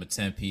 getting him a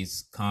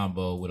 10-piece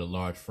combo with a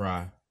large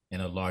fry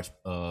and a large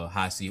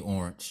high C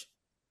orange.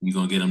 You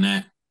gonna get him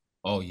that?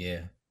 Oh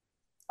yeah.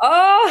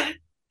 Oh.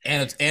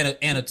 And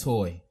a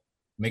toy.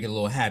 Make it a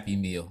little Happy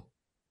Meal.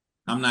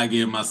 I'm not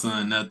giving my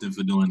son nothing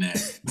for doing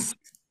that.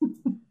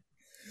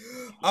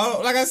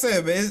 Oh, like I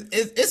said, man,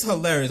 it's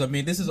hilarious. I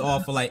mean, this is all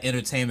for like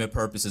entertainment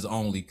purposes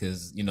only,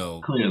 because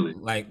clearly,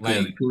 like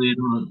clearly,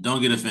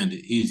 don't get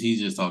offended.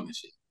 He's just talking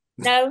shit.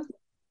 No,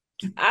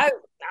 I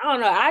I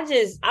don't know. I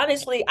just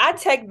honestly I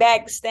take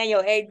back staying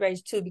your age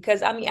range too,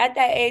 because I mean at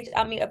that age,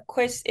 I mean, of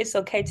course it's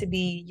okay to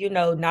be,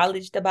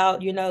 knowledged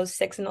about,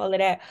 sex and all of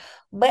that.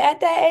 But at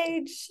that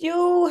age,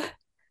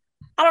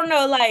 I don't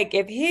know, like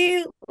if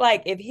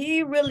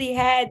he really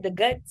had the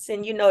guts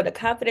and the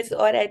confidence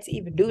and all that to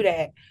even do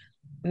that,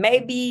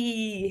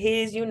 maybe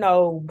his,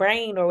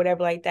 brain or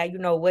whatever like that,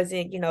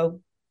 wasn't,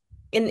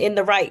 in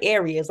the right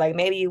areas. Like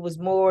maybe it was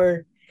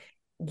more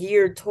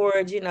geared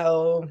towards,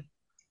 I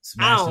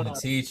Smashing don't the know.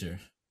 teacher.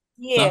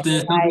 Yeah,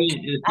 Something, like I think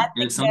it's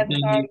that's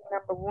something probably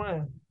number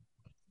one.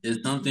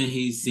 it's something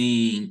he's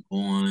seen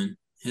on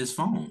his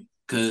phone.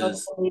 Cause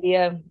Social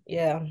media,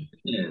 yeah.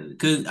 yeah,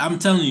 cause I'm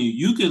telling you,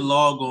 you could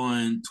log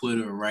on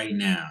Twitter right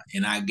now,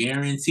 and I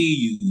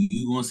guarantee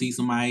you gonna see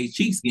somebody's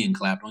cheeks getting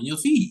clapped on your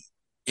feed,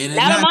 and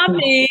it's Not on not my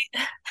feed.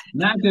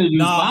 not because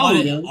No, you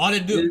follow them. all they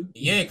do,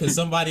 It's, yeah, because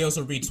somebody else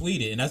will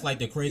retweet it, and that's like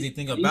the crazy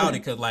thing about yeah, it.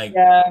 Because like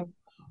Yeah.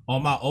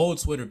 on my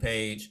old Twitter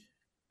page,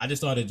 I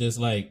just started just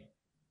like,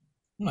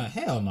 I'm like,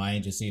 hell no, I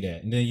ain't just see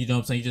that. And then you know what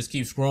I'm saying, you just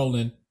keep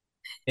scrolling.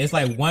 It's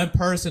like one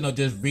person will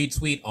just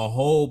retweet a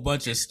whole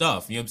bunch of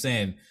stuff. You know what I'm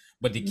saying?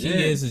 But the key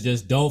yeah, is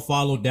just don't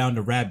follow down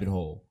the rabbit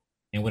hole.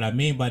 And what I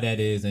mean by that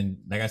is, and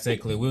like I said,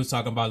 Khaliyah, we was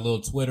talking about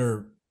little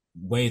Twitter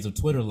ways of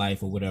Twitter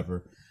life or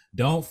whatever.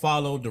 Don't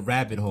follow the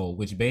rabbit hole,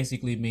 which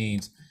basically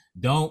means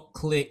don't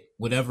click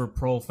whatever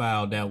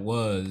profile that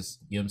was,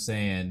 you know what I'm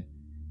saying,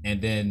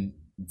 and then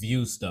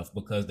view stuff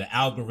because the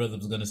algorithm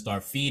is going to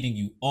start feeding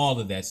you all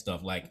of that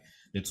stuff. Like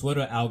the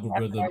Twitter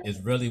algorithm is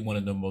really one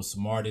of the most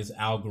smartest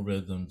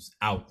algorithms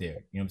out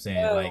there. You know what I'm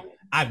saying? Like Oh,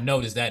 I've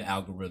noticed that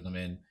algorithm,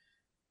 and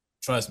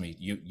trust me,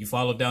 you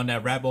follow down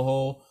that rabbit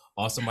hole.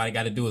 All somebody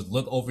got to do is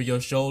look over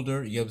your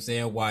shoulder. You know what I'm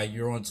saying? While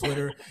you're on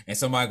Twitter, and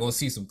somebody gonna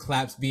see some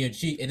claps being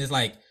cheek, and it's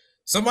like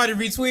somebody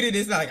retweeted.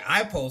 It's not like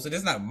I posted.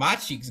 It's not my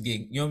cheeks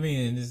getting. You know what I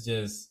mean? And it's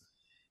just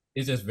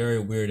very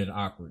weird and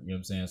awkward. You know what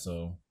I'm saying?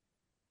 So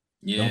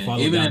don't yeah.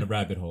 follow down the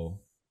rabbit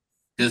hole,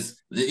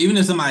 Even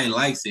if somebody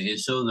likes it, it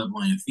shows up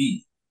on your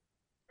feed.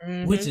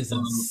 which mm-hmm. is So,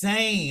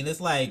 insane.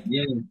 It's like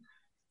yeah, you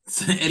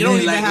and don't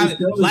then even like it have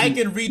shows like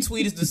you. and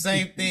retweet is the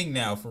same thing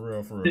now for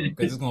real,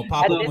 because it's gonna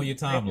pop At up So this on your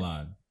point,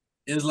 timeline.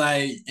 it's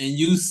like, and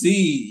you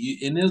see,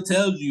 and it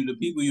tells you the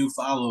people you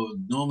follow.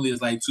 Normally,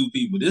 it's like two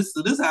people. This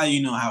is how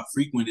you know how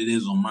frequent it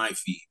is on my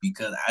feed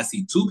because I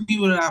see two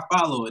people that I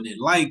follow and they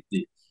liked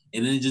it,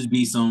 and then it just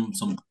be some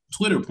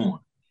Twitter porn,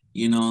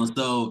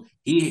 So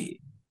he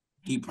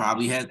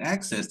probably has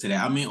access to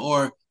that. I mean,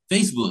 or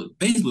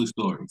Facebook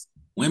stories.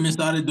 Women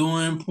started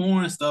doing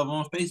porn stuff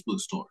on Facebook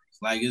stories.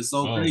 Like it's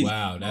so Oh crazy.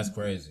 wow, that's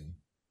crazy.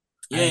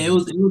 I Yeah, ain't it even.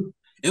 was it was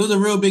it was a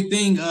real big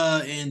thing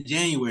in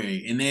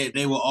January, and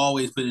they will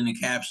always put in the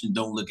caption,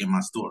 "Don't look at my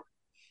story,"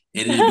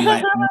 and it'd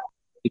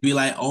be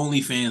like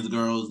OnlyFans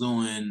girls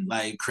doing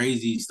like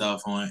crazy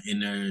stuff on in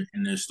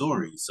their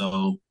stories.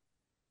 So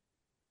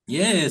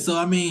yeah, so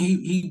I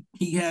mean,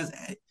 he has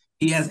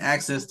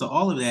access to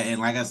all of that,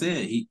 and like I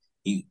said,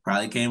 he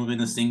probably came up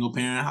in a single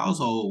parent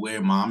household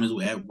where mom is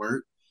at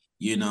work,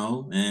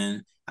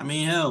 and I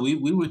mean, hell, we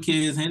were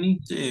kids, Henny.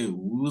 Shit,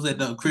 we was at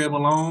the crib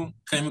alone,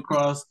 came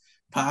across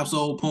Pop's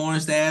old porn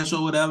stash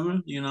or whatever.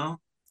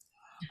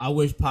 I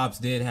wish Pops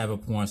did have a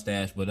porn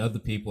stash, but other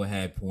people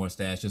had porn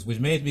stashes, which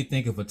made me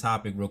think of a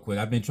topic real quick.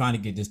 I've been trying to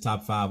get this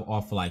top five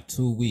off for like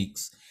 2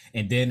 weeks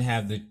and then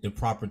have the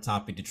proper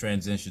topic to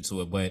transition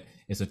to it. But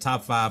it's a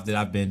top five that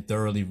I've been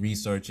thoroughly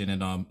researching,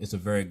 and it's a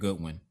very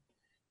good one.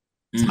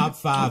 Okay. Top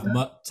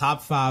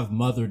five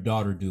mother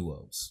daughter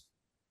duos.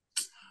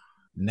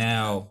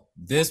 Now,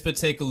 this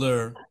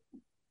particular,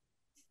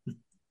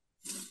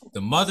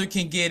 the mother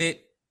can get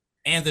it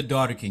and the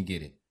daughter can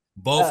get it.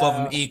 Both of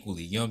them uh,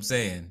 equally. You know what I'm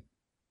saying?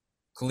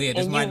 Clear.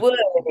 This and you might. would,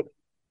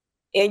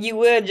 and you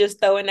would just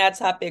throw in that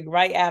topic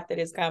right after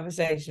this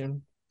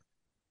conversation.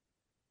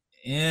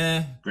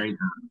 Yeah. Great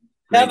time.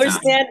 Great Double time.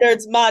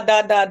 standards, my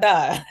dot dot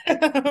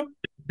dot.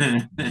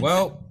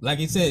 Well, like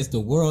you said, it's the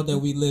world that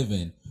we live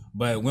in.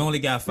 But we only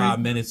got Great 5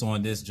 minutes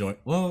on this joint.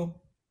 Well,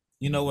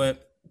 you know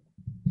what?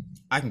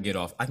 I can get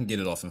off. I can get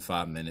it off in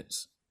 5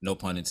 minutes. No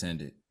pun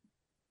intended.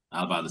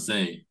 I was about to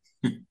say.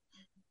 Let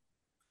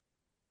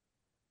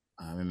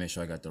me make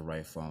sure I got the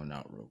right phone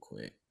out real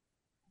quick.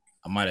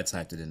 I might have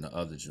typed it in the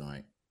other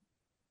joint.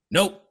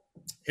 Nope.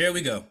 Here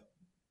we go.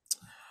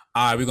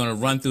 All right, we're gonna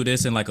run through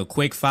this in like a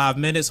quick 5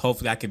 minutes.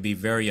 Hopefully, I can be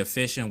very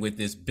efficient with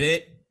this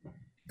bit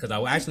because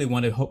I actually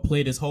want to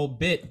play this whole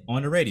bit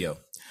on the radio.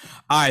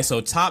 All right,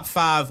 so top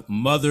five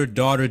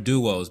mother-daughter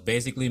duos,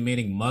 basically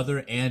meaning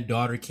mother and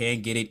daughter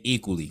can get it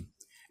equally.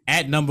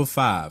 At number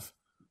five,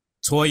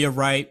 Toya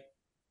Wright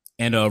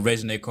and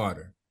Regina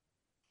Carter.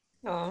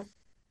 Oh.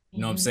 You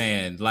know what I'm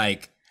saying?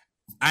 Like,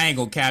 I ain't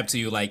gonna cap to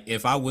you. Like,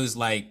 if I was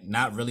like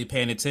not really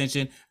paying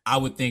attention, I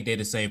would think they're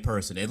the same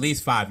person. At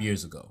least 5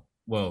 years ago.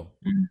 Well,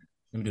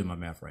 let me do my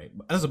math right.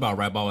 That's about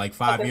right. About like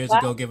 5 years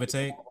ago, give or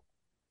take.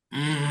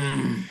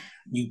 Mm,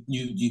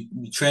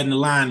 you treading the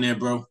line there,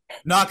 bro.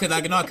 No, cause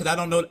I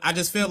don't know. I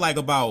just feel like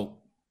about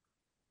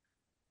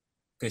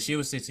because she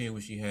was 16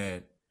 when she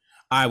had.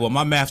 All right, well,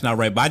 my math's not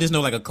right, but I just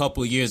know like a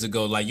couple of years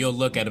ago, like you'll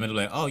look at them and be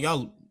like, oh,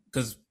 y'all,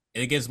 because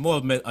it gets more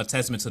of a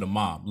testament to the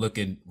mom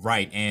looking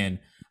right and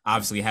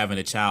obviously having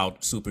a child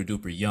super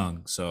duper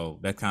young. So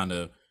that kind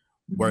of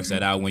works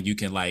that out when you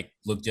can like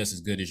look just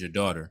as good as your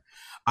daughter.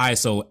 All right,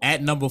 so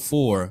at number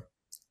 4,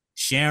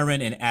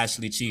 Sharon and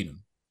Ashley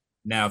Cheatham.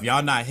 Now, if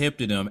y'all not hip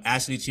to them,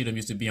 Ashley Cheatham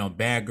used to be on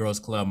Bad Girls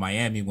Club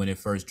Miami when it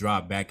first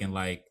dropped back in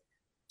like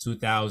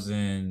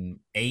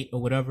 2008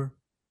 or whatever.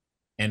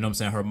 And you know what I'm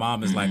saying? Her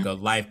mom is like a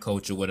life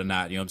coach or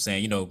whatnot. You know what I'm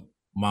saying? You know,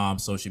 mom,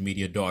 social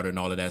media, daughter, and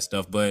all of that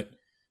stuff. But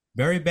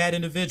very bad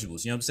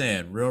individuals. You know what I'm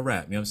saying? Real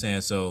rap. You know what I'm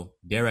saying? So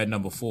they're at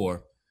number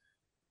 4.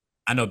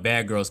 I know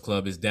Bad Girls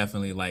Club is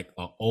definitely like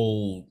an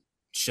old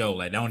show.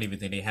 Like, I don't even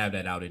think they have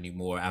that out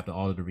anymore after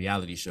all of the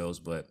reality shows,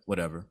 but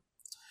whatever.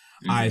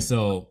 All right,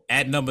 so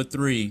at number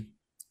 3,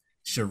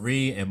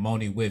 Cherie and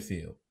Moni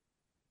Whitfield.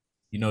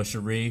 You know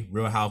Cherie,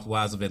 Real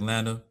Housewives of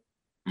Atlanta?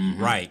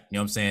 Right. You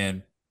know what I'm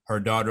saying? Her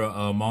daughter,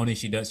 Moni,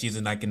 she's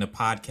in like in the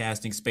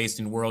podcasting space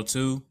in the world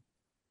too.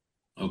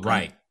 Okay.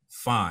 Right.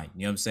 Fine.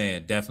 You know what I'm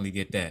saying? Definitely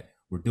get that.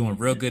 We're doing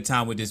real good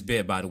time with this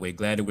bit, by the way.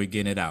 Glad that we're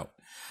getting it out.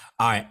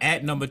 All right.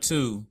 At number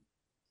 2,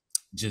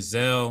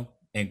 Giselle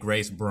and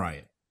Grace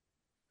Bryant.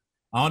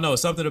 I don't know.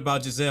 Something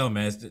about Giselle,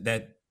 man. It's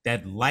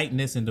that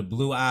lightness in the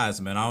blue eyes,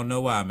 man. I don't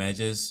know why, man.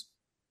 Just,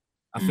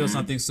 I feel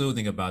something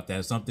soothing about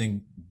that.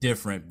 Something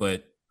different,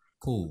 but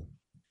cool.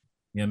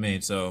 You know what I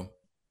mean? So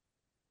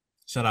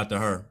shout out to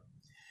her.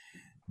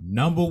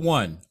 Number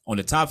 1 on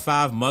the top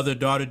 5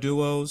 mother-daughter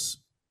duos,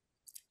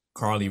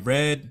 Carly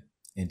Red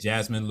and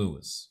Jasmine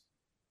Lewis.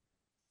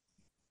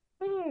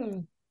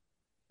 I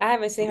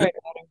haven't seen her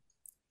daughter.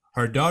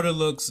 Her daughter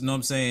looks, you know what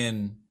I'm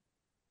saying,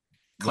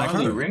 like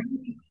Carly her. Red?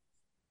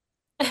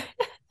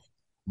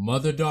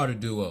 Mother-daughter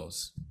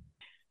duos.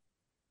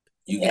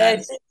 You got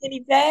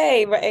City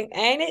Bay, right?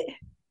 Ain't it?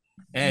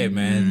 Hey,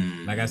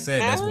 man, like I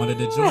said, that's one of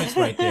the joints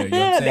right there. You know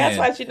what I'm saying? That's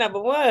why she's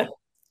number 1.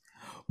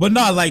 But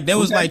no, like there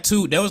was like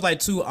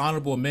 2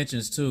 honorable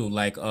mentions too,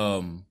 like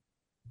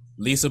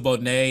Lisa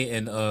Bonet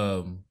and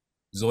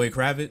Zoe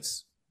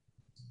Kravitz.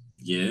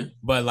 Yeah.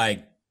 But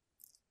like,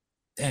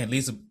 damn,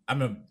 Lisa, I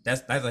mean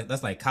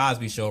that's like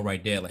Cosby Show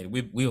right there. Like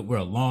we're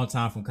a long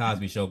time from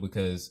Cosby Show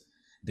because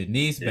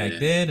Denise back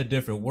then, a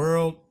different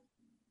world.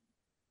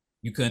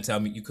 You couldn't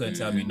tell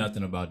me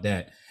nothing about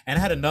that. And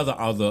I had another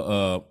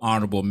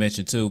honorable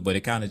mention too, but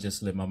it kind of just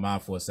slipped my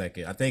mind for a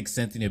second. I think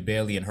Cynthia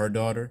Bailey and her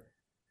daughter.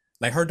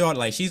 Like her daughter,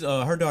 like she's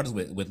her daughter's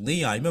with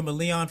Leon. You remember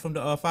Leon from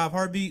the 5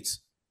 Heartbeats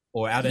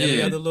or out of every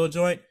other little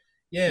joint?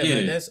 Yeah,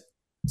 man, that's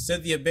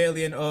Cynthia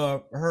Bailey and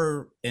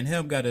her and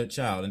him got a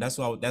child, and that's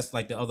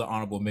like the other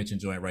honorable mention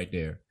joint right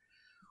there.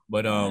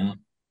 But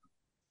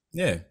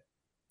yeah.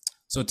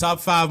 So top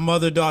 5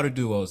 mother-daughter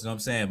duos. You know what I'm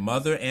saying?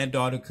 Mother and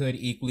daughter could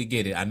equally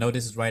get it. I know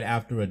this is right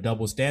after a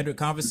double standard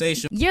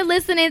conversation. You're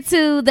listening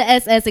to the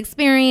SS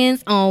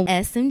Experience on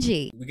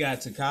SMG. We got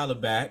Takyla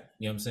back.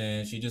 You know what I'm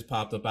saying? She just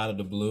popped up out of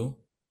the blue,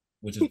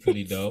 which is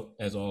pretty dope,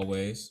 as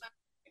always.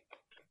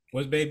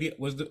 Where's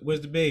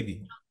the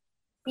baby?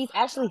 He's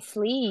actually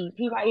asleep.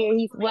 He right here.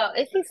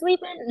 Is he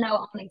sleeping?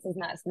 No, Onyx is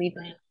not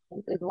sleeping.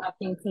 He's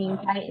watching Teen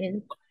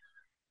Titans.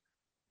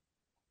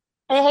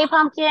 Hey,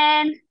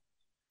 Pumpkin.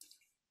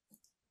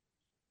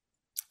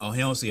 Oh, he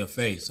don't see a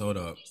face. Hold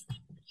up.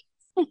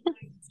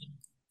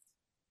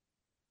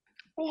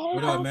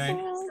 What up, man?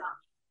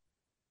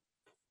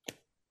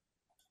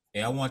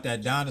 Hey, I want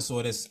that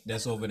dinosaur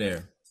that's over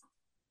there.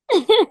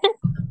 I'm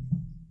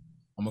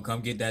gonna come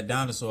get that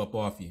dinosaur up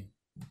off you.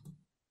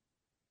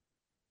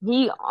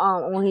 He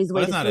on his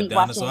way to sleep. That's not a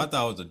dinosaur. I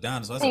thought it was a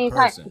dinosaur. That's a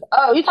person.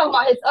 Oh, you talking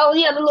about his? Oh,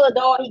 yeah, the little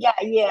dog he got.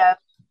 Yeah.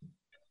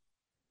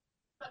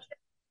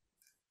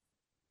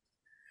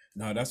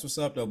 No, that's what's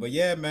up though. But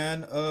yeah,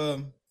 man.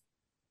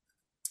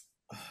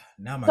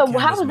 Now my so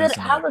how was that?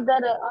 How was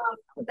that?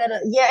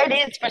 Yeah,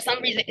 it is. For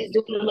some reason, it's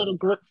doing a little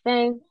grip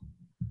thing.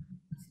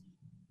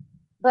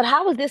 But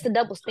how was this a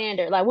double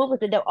standard? Like, what was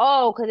the double?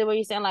 Oh, because what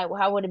you're saying, like,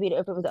 well, how would it be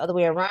if it was the other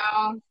way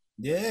around?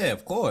 Yeah,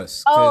 of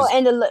course. Oh,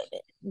 and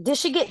did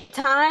she get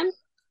time?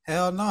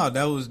 Hell no.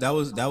 That was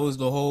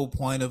the whole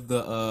point of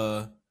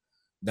the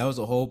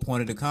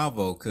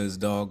convo. Because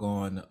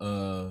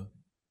doggone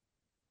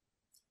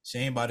she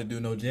ain't about to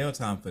do no jail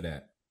time for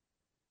that.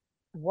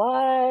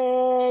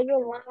 What?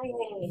 You're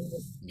lying.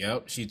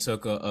 Yep, she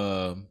took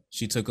a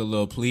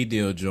little plea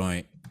deal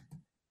joint,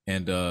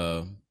 and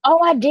oh,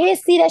 I did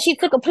see that she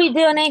took a plea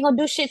deal and ain't gonna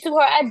do shit to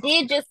her. I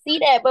did just see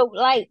that, but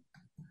like,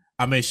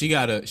 I mean, she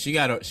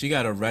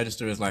gotta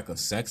register as like a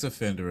sex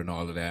offender and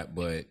all of that,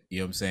 but you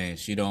know what I'm saying,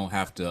 she don't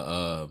have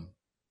to.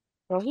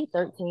 Bro, he's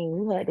 13.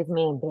 You had this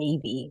man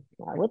baby.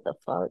 Like, what the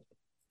fuck?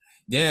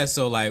 Yeah,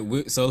 so like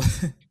was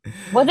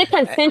it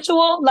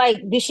consensual?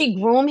 Like, did she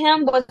groom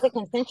him? Was it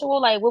consensual?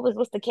 Like,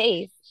 what's the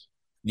case?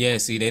 Yeah,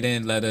 see, they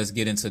didn't let us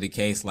get into the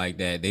case like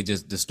that.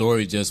 The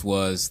story just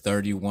was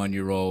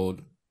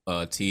 31-year-old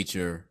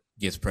teacher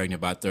gets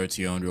pregnant by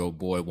 13-year-old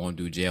boy, won't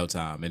do jail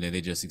time, and then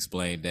they just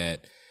explained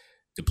that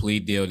the plea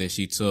deal that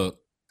she took,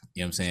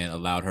 you know what I'm saying,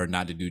 allowed her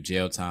not to do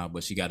jail time,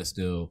 but she got to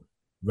still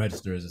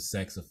register as a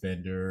sex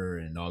offender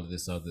and all of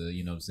this other,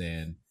 you know what I'm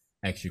saying,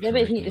 They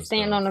bitch need to extracurricular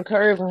stand on stuff. the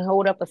curb and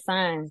hold up a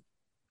sign.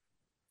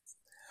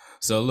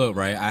 So look,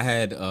 right, I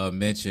had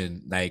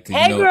mentioned like, 'cause,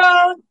 you Hey, know,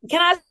 girl,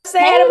 can I say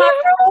Hey hey to my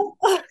there. girl?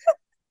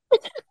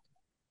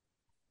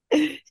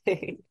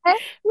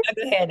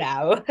 Go ahead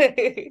now.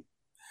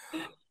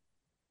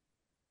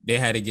 they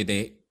had to get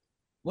they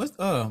what's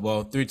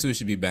well 3-2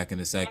 should be back in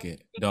a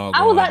second.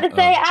 I was about Doggone to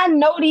say, I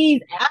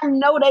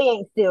know they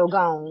ain't still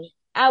gone.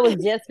 I was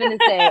just gonna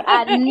say,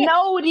 I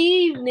know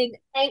these niggas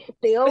ain't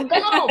still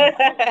gone.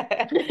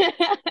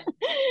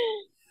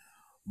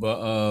 but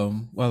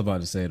what I was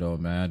about to say though,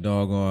 man,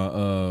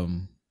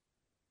 doggone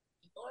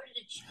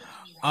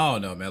I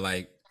don't know, man.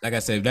 Like I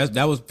said,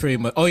 that was pretty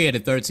much. Oh yeah, the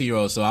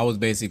 13-year-old. So I was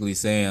basically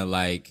saying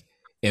like,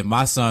 if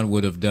my son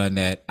would have done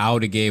that, I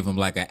would have gave him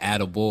like an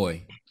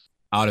attaboy.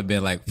 I would have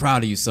been like,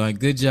 proud of you, son.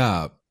 Good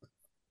job.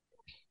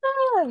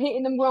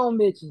 Hitting them grown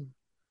bitches.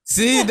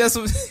 See, that's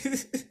what.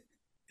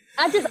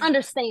 I just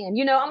understand.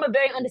 You know, I'm a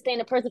very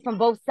understanding person from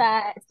both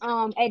sides.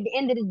 At the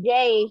end of the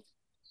day,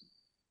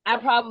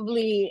 I'm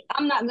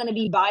not gonna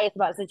be biased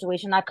about the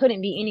situation. I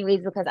couldn't be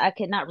anyways because I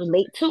could not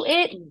relate to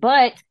it.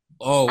 But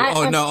Oh no,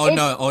 oh it's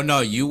no, oh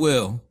no. You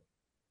will.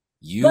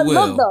 You but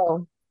look will.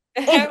 though,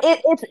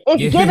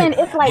 it's given.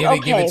 It's like Give it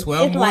okay,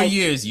 12 it's more like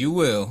years. You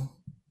will.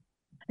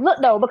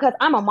 look though because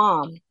I'm a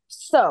mom,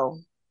 so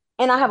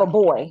and I have a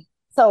boy.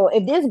 So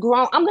if this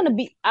grown, I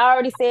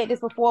already said this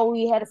before.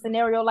 We had a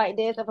scenario like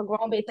this. If a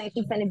grown bitch thinks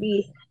she's gonna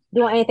be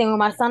doing anything with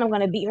my son, I'm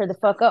gonna beat her the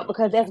fuck up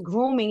because that's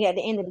grooming. At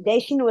the end of the day,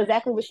 she knew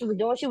exactly what she was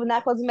doing. She was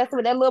not supposed to be messing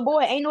with that little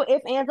boy. Ain't no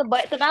ifs, ands, or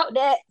buts about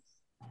that.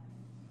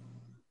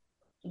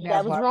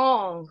 That was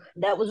wrong.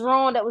 That was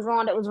wrong. That was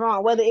wrong. That was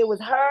wrong. Whether it was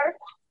her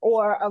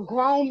or a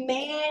grown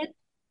man.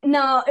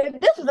 No,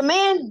 if this was a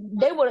man,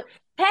 they would have.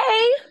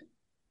 Hey,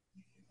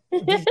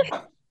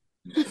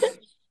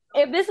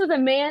 if this was a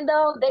man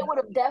though, they would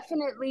have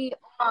definitely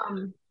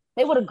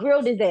they would have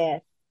grilled his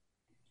ass.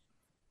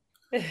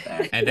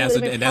 And that's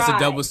a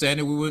double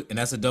standard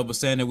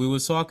we were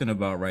talking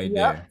about right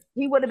there.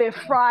 He would have been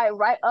fried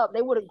right up.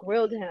 They would have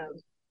grilled him.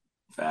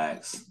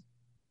 Facts.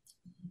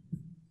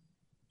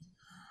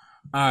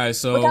 All right,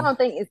 so which I don't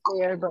think is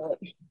fair, but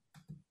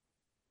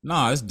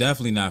no, it's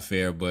definitely not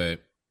fair. But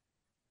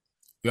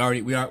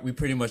we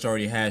pretty much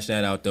already hashed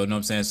that out though. Know what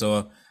I'm saying?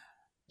 So,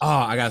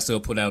 I gotta still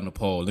put that on the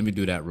poll. Let me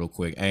do that real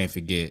quick. I ain't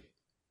forget,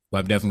 but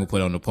I'm definitely gonna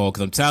put it on the poll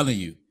because I'm telling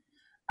you,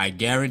 I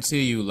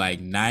guarantee you, like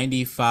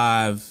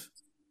 95%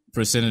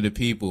 of the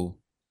people,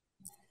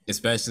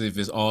 especially if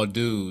it's all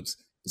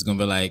dudes, it's gonna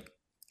be like,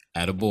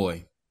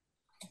 attaboy.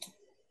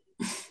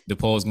 The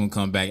poll's gonna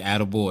come back,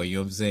 attaboy. You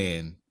know what I'm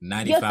saying?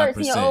 95%. Your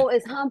 13-year-old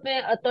is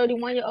humping a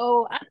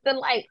 31-year-old. I feel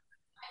like,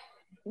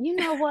 you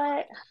know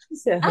what?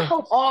 I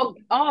hope all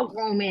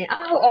grown men,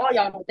 I hope all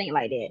y'all don't think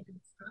like that.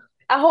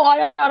 I hope all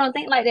y'all don't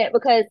think like that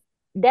because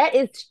that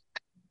is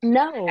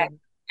no.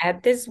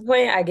 At this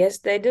point, I guess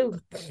they do.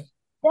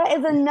 That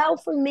is a no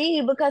for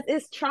me because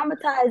it's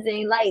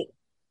traumatizing. Like,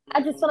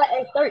 I just feel like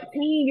at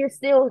 13, you're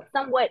still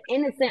somewhat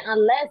innocent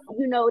unless,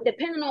 you know,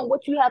 depending on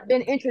what you have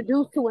been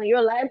introduced to in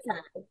your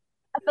lifetime.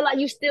 I feel like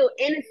you're still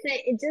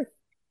innocent.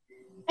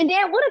 And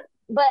then what if,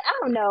 but I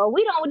don't know.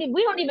 We don't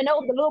even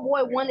know if the little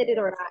boy wanted it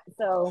or not.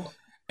 So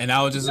And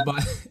I was just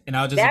about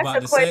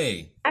to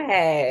say. I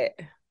had.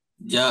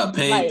 Yeah,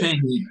 pay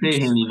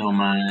Henny no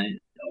mind.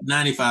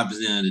 95% of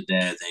the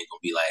dads ain't gonna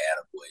be like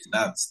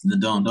attaboys.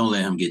 Don't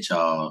let him get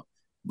y'all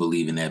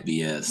believing that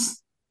BS.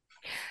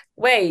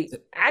 Wait,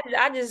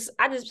 I just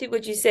see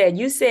what you said.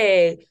 You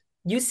said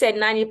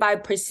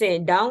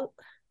 95% don't.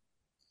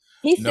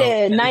 He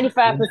said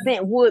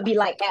 95% would be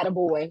like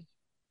attaboy.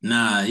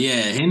 Nah,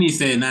 yeah. Henny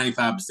said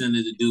 95% of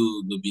the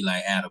dudes would be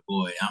like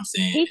attaboy. I'm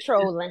saying he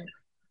trolling.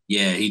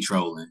 Yeah, he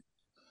trolling.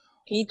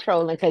 He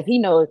trolling because he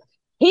knows.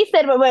 He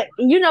said, but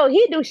you know,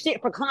 he do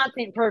shit for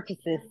content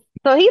purposes.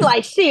 So he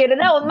like shit,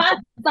 and that was my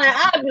son.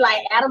 I'd be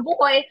like,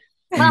 attaboy.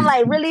 But I'm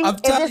like, really?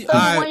 If this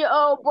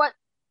 31-year-old boy.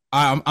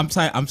 I'm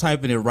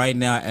typing it right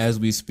now as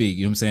we speak.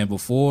 You know what I'm saying?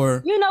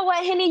 Before. You know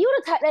what, Henny? You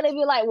the type that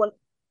be like, well,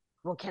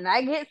 can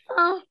I get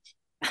some?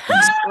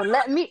 well,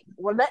 let me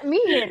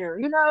hit her.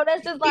 You know,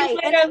 that's just like, and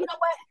then, you know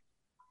what?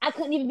 I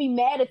couldn't even be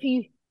mad if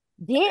he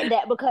did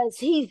that because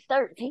he's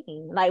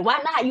 13. Like,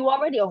 why not? You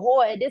already a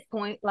whore at this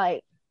point.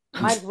 Like,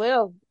 might as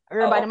well.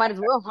 Everybody might as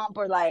well hump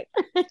her. Like,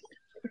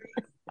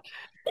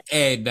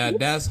 hey,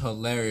 that's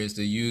hilarious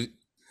to use.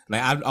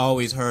 Like, I've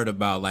always heard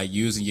about like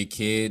using your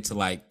kid to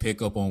like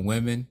pick up on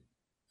women.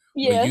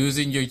 Yeah. But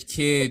using your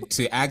kid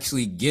to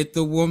actually get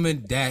the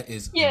woman, that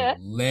is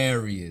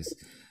hilarious.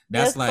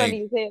 That's like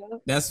funny as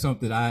hell. That's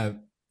something I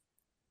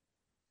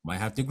might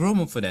have to groom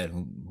him for that.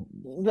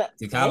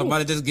 Takyla might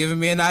have just given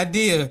me an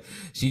idea.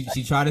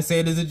 She tried to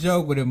say it as a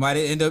joke, but it might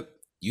have ended up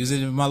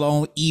using it in my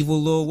own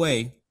evil little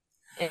way.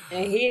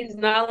 And he's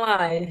not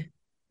lying.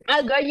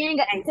 Girl, you ain't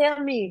got to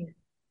tell me.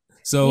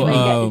 So you ain't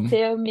got to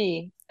tell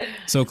me.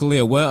 So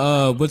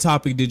Khaliyah, what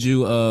topic did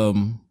you plot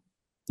on?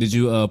 You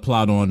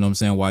know what I'm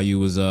saying while we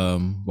was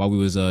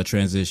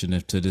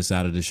transitioning to this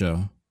side of the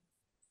show.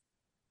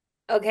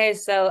 Okay,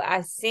 so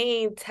I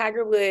seen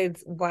Tiger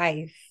Woods'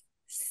 wife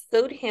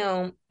sued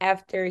him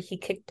after he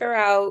kicked her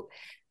out.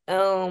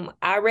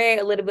 I read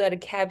a little bit of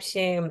the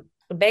caption.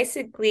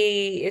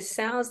 Basically, it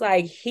sounds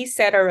like he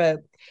set her up.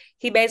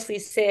 He basically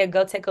said,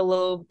 go take a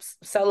little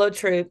solo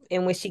trip.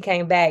 And when she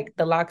came back,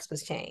 the locks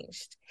was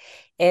changed.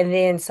 And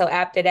then so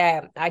after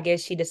that, I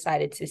guess she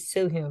decided to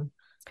sue him.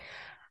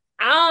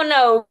 I don't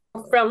know.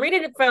 From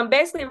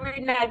basically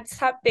reading that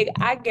topic,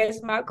 I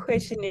guess my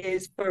question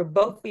is for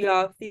both of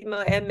y'all,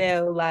 female and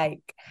male,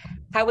 like,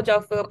 how would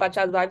y'all feel about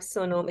y'all's wife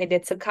suing them? And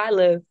then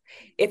Takyla,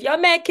 if y'all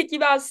man kick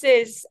you out,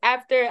 sis,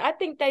 after I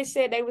think they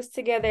said they was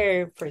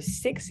together for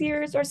 6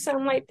 years or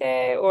something like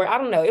that, or I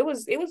don't know,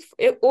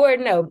 or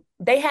no,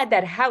 they had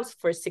that house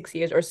for 6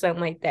 years or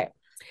something like that.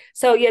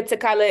 So yeah,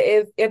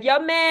 Takyla, if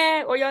your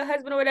man or your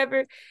husband or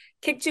whatever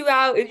kicked you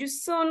out, is you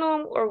suing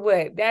them or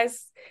what?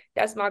 That's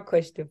my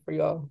question for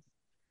y'all.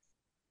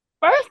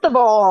 First of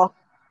all,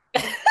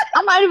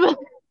 I'm not even.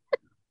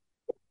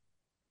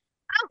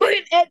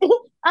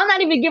 I'm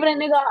not even giving a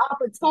nigga an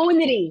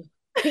opportunity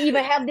to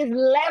even have this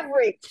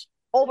leverage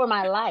over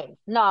my life.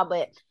 No,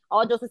 but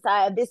all jokes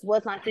aside, if this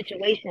was my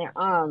situation,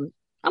 I'm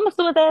gonna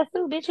sue his ass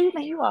too, bitch. Who you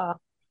think you are?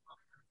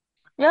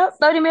 Yep,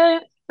 30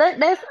 million.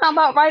 That sound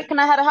about right. Can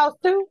I have a house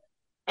too?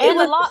 It And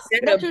the was locks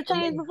the that setup you for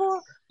changed me.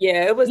 before?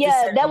 Yeah, it was the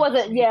Yeah, setup. that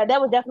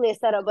was definitely a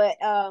setup. But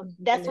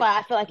that's why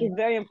I feel like it's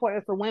very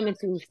important for women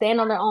to stand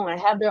on their own and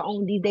have their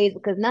own these days,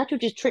 because not you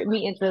just trick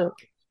me into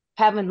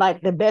having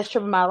like the best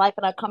trip of my life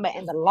and I come back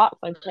and the locks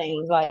are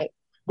changed. Like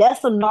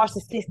that's some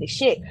narcissistic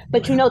shit.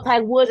 But you know,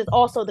 Tiger Woods is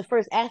also the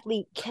first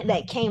athlete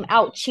that came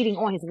out cheating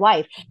on his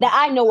wife that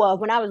I know of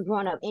when I was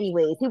growing up.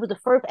 Anyways, he was the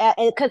first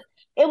because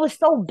it was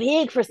so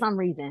big for some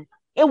reason.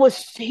 It was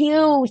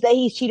huge that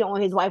he's cheating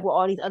on his wife with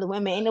all these other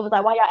women, and it was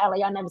like, why y'all act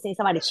like y'all never seen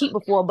somebody cheat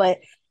before? But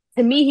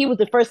to me, he was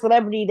the first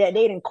celebrity that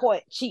they didn't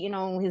caught cheating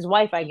on his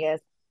wife. I guess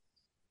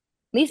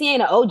at least he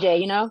ain't an OJ,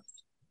 you know.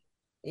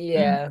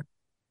 Yeah.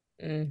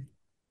 Mm.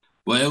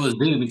 Well, it was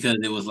big because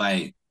it was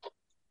like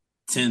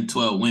 10,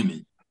 12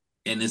 women.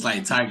 And it's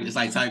like Tiger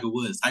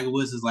Woods. Tiger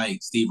Woods is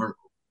like Steve Urkel.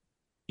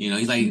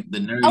 He's like the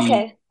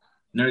Okay,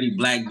 nerdy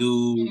black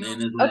dude.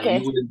 And it's like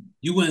okay.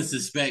 you wouldn't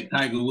suspect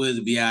Tiger Woods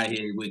to be out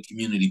here with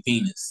community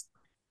penis.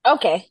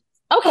 Okay.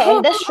 Okay,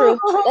 that's true.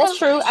 That's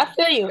true. I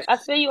feel you. I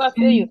feel you. I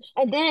feel you.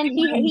 And then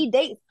he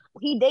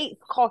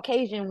dates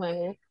Caucasian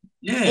women.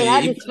 Yeah, And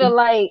I he just feel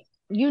like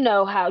you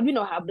know how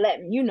black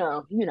I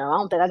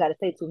don't think I gotta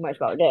say too much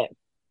about that.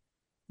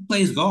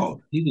 plays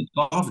golf. He's a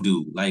golf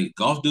dude. Like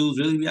golf dudes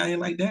really be out here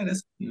like that.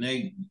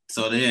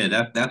 So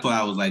yeah, that's why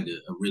I was like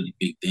a really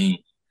big thing.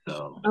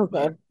 So, but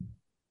Okay.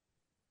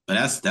 but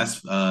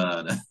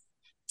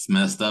it's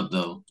messed up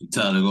though. You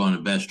tell her to go on the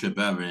best trip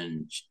ever,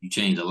 and you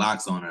change the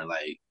locks on her.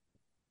 Like,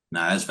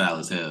 nah, that's foul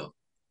as hell.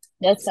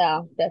 That's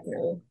how,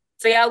 definitely.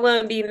 So y'all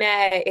wouldn't be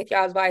mad if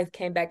y'all's wife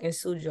came back and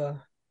sued y'all.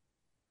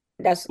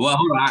 That's Well,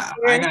 hold on.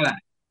 I gotta.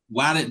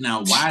 Why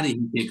did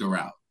he kick her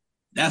out?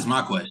 That's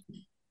my question.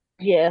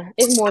 Yeah,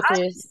 it's more to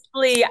this.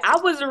 honestly, I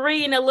was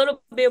reading a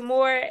little bit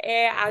more,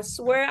 and I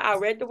swear I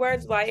read the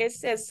words why it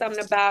says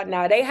something about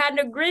now they had an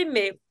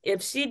agreement.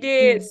 If she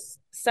did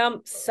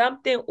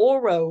something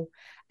oral,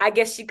 I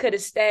guess she could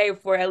have stayed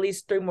for at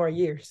least 3 more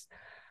years.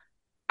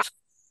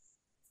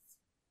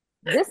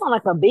 This sounds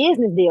like a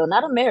business deal,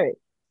 not a marriage.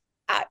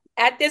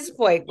 At this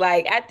point,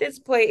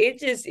 it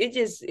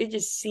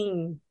just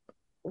seemed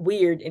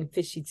weird and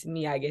fishy to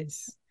me, I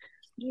guess.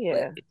 But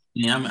Yeah.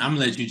 Yeah, I'm gonna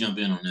let you jump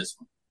in on this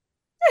one.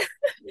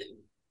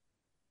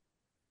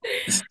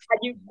 how All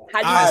you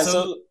right, All right,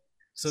 so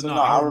so no,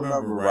 no, I I remember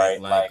remember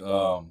right. right. Like,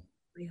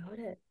 wait, hold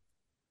up.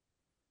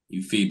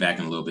 You feedbacking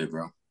a little bit,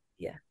 bro.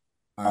 Yeah.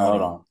 all all right, right,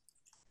 hold hold on. on.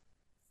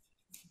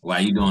 Why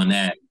you doing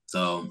that?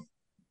 So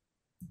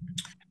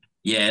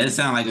yeah, it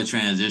sounds like a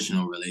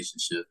transitional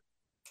relationship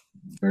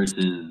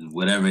versus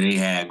whatever they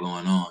had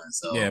going on.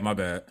 Yeah, So my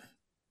bad.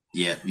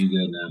 yeah, you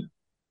good now.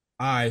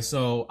 All right,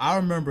 so I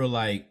remember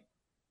like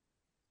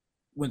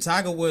when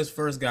Tiger Woods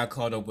first got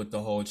caught up with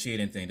the whole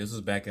cheating thing. This was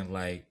back in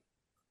like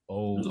It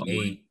was oh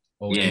always- 08,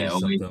 oh Yeah, 08 or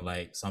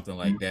always. something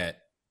like that.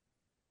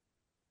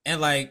 And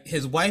like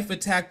his wife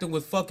attacked him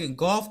with fucking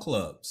golf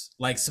clubs,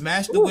 like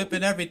smashed the whip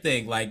and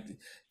everything. Like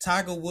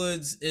Tiger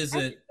Woods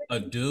isn't a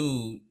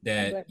dude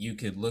that you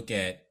could look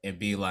at and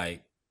be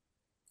like,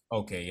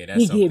 okay, yeah, that's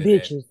He get something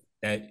bitches.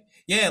 that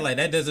yeah, like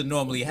that doesn't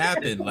normally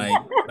happen.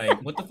 Like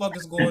what the fuck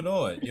is going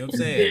on? You know what I'm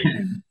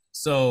saying?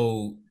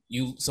 So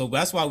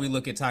that's why we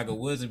look at Tiger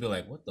Woods and be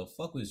like, what the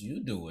fuck was you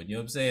doing? You know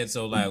what I'm saying?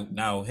 So like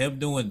now him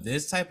doing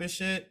this type of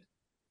shit,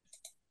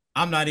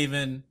 I'm not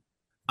even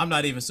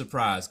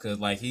surprised because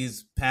like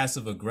he's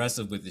passive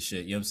aggressive with the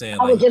shit. You know what I'm saying?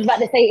 I was Like just about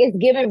to say it's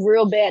giving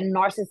real bad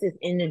narcissist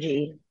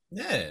energy.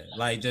 yeah,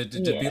 like to be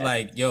Yeah.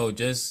 like, yo,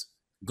 just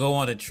go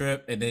on a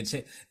trip and then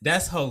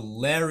that's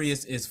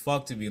hilarious as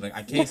fuck to me. Like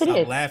I can't Yes, it stop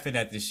is. laughing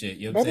at this shit.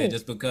 You know what I'm That saying? is.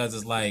 Just because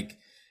it's like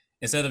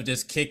instead of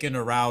just kicking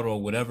her out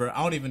or whatever,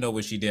 I don't even know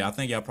what she did. I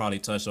think y'all probably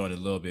touched on it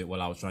a little bit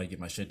while I was trying to get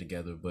my shit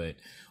together. But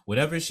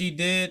whatever she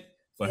did,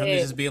 for him to Yeah.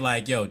 just be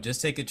like, yo,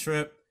 just take a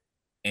trip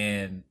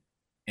and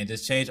and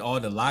just change all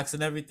the locks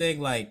and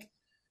everything, like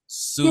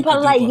She super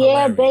probably like, duper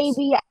yeah, hilarious.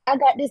 baby, I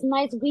got this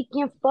nice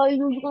weekend for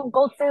you. You gonna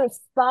go to the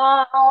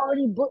spa? I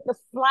already booked the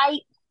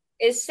flight.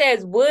 It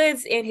says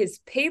Woods and his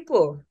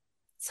people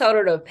told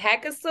her to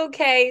pack a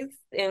suitcase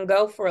and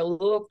go for a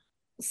little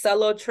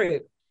solo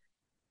trip.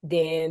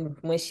 Then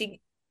when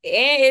she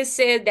and it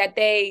said that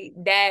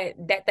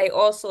they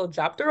also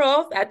dropped her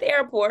off at the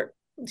airport.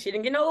 She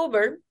didn't get no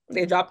Uber.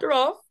 They dropped her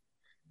off.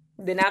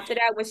 Then after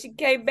that, when she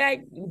came back,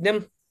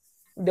 them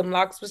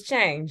locks was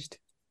changed.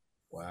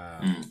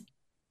 Wow.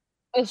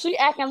 And she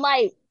acting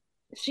like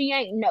she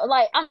ain't no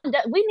like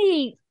we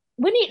need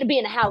to be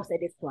in the house at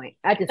this point.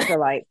 I just feel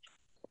like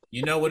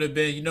You know what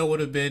would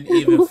have been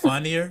even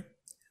funnier?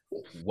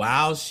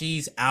 While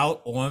she's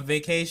out on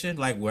vacation,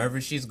 like wherever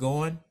she's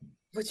going,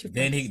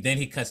 then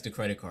he cuts the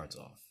credit cards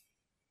off.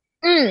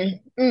 Ooh,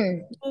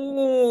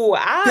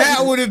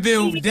 That would have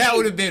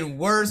been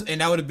worse,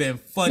 and that would have been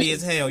funny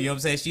as hell. You know what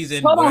I'm saying? She's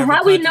in hold on, wherever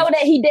how we country. know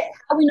that he did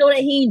how we know that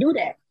he didn't do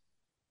that?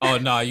 Oh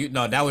no,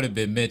 that would have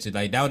been mentioned.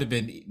 Like that would have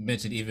been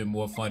mentioned even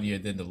more funnier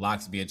than the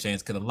locks being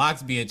changed. Because the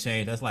locks being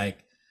changed, that's like,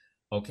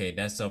 okay,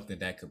 that's something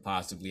that could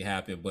possibly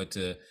happen. But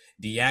to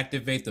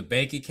deactivate the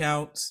bank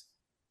accounts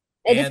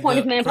At this and point,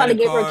 the this man probably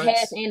credit gave her cash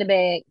cards, and the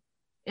bag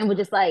and was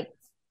just like,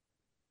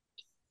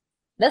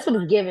 that's what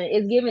it's giving.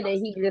 It's giving that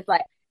he just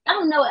like, I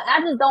don't know. I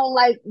just don't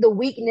like the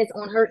weakness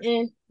on her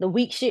end, the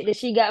weak shit that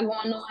she got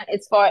going on.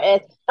 As far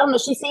as I don't know,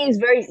 she seems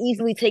very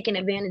easily taken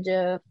advantage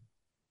of.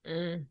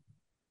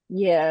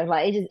 Yeah,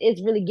 like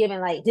it's really giving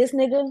like this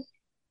nigga,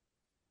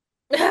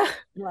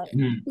 like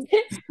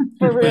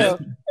for real.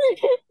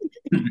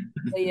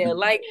 Yeah,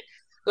 like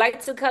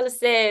Takyla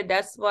said,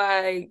 that's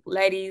why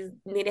ladies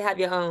need to have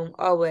your own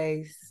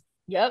always.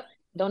 Yep.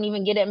 Don't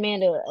even get that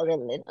man to. I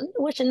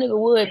wish a nigga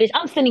would, bitch.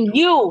 I'm sending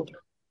you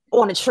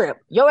on a trip.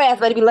 Your ass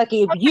better be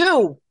lucky if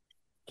you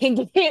can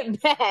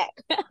get back.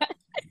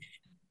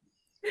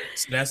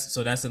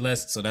 so that's a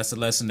lesson. So that's a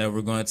lesson that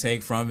we're going to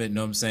take from it. You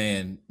know what I'm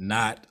saying?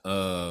 Not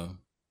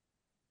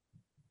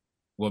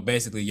well,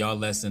 basically y'all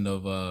lesson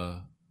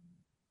of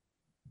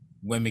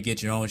women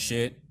get your own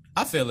shit.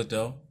 I feel it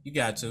though. You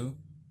got to.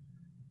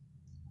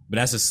 But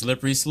that's a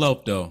slippery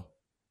slope though.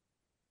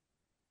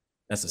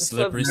 That's a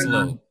slippery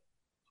slope.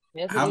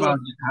 Yes, How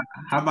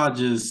about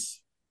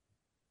just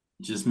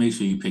make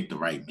sure you pick the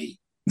right mate?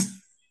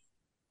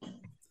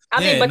 I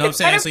mean, but know what I'm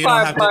saying? So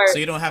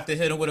you don't have to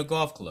hit him with a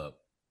golf club.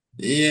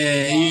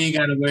 Yeah, you ain't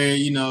gotta worry,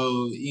 you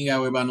ain't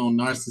gotta worry about no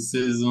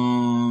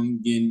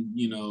narcissism,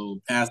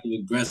 getting, passive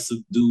aggressive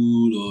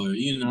dude, or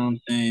what I'm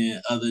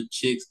saying, other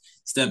chicks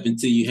stepping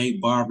to you, hey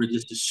Barbara,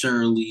 just a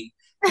Shirley,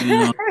 you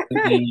know what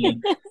I'm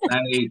saying?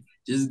 Like,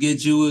 just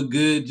get you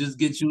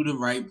the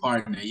right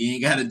partner. You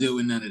ain't gotta deal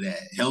with none of that.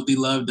 Healthy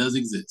love does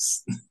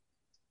exist.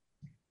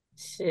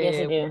 Shit. Yes,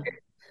 it do.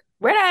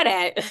 Where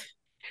that at?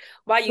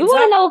 Why you We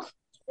want to know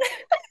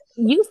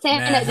you saying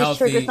that just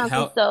triggered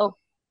something. So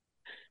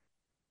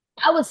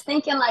I was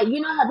thinking, like,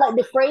 how like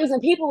the phrase when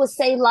people would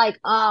say like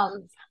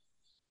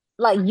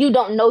you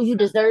don't know you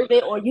deserve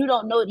it, or you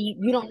don't know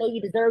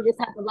you deserve this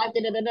type of life.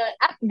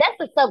 That's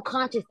a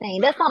subconscious thing.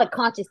 That's not a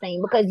conscious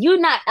thing, because you're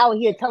not out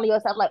here telling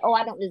yourself like, oh,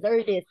 I don't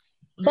deserve this.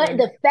 But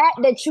the fact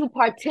that you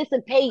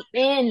participate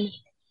in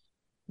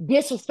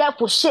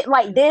disrespectful shit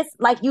like this,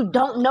 like you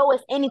don't know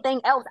if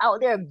anything else out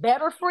there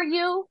better for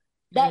you,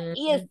 that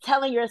is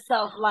telling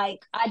yourself like,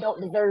 I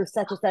don't deserve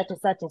such and such and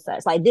such and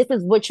such. Like, this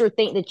is what you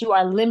think that you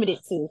are limited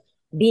to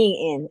being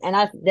in. And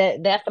I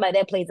feel like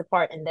that plays a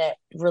part in that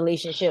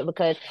relationship,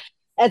 because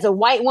as a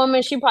white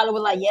woman, she probably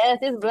was like, yes,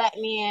 this black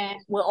man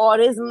with all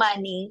this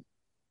money,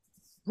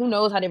 who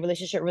knows how their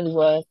relationship really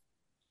was.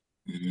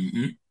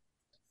 Mm-hmm.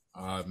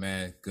 Oh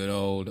man, good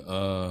old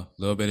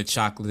little bit of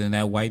chocolate in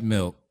that white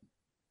milk.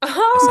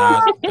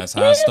 That's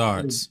how it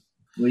starts.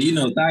 Well,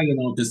 Takyla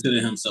don't consider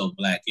himself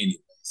black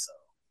anyway, so.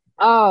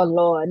 Oh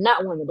Lord,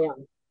 not one of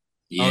them.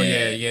 Yeah. Oh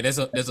yeah.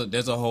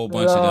 There's a whole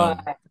bunch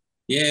of them.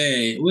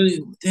 Yeah.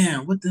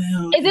 What the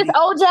hell? Is this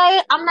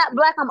OJ? I'm not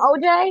black, I'm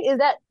OJ? Is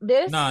that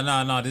this?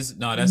 No. This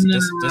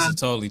is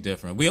totally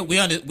different.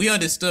 We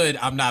understood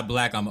I'm not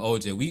black, I'm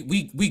OJ.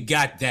 We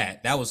got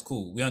that. That was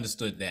cool. We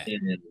understood that.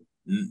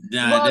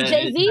 Well,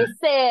 Jay-Z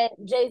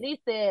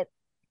said,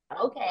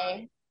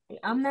 okay,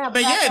 I'm not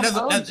black, I'm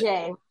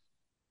OJ.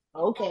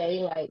 Okay,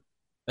 like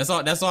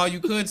that's all you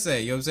could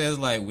say. You know what I'm saying? It's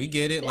like, we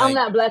get it. Like, I'm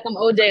not black, I'm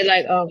OJ.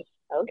 Like,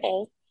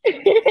 okay.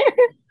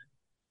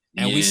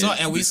 And we saw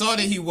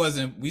that he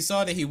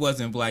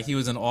wasn't black. He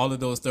was in all of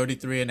those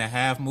 33 and a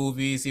half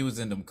movies. He was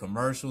in them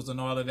commercials and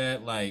all of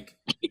that. Like,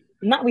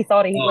 not we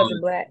saw that he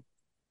wasn't black.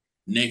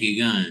 Naked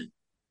Gun.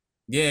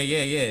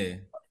 Yeah.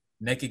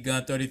 Naked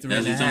Gun 33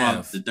 and a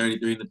half. The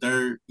 33 and the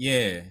third?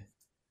 Yeah.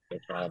 You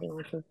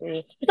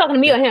talking to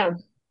me or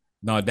him?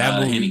 No, that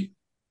movie. Henny.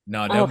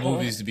 No, that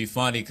movie used to be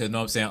funny because, what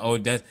I'm saying? Oh,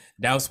 that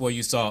was where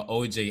you saw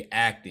OJ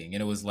acting,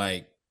 and it was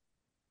like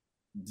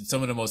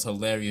some of the most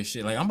hilarious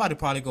shit. Like, I'm about to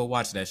probably go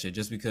watch that shit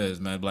just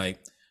because, man. Like,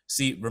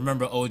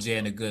 remember OJ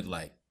in a good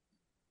light.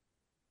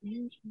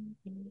 Did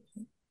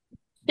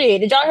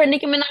y'all hear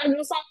Nicki Minaj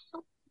new song?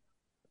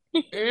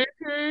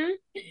 Mm-hmm.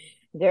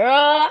 Girl,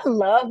 I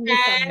love me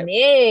some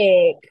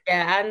Nick.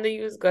 Yeah, I knew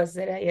you was gonna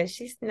say that. Yeah,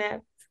 she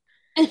snapped.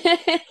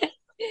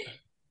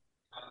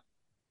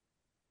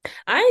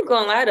 I ain't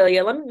gonna lie though.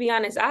 Yeah, let me be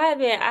honest. I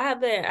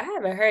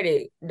haven't heard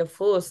it the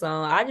full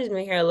song. I just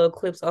been hearing little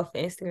clips off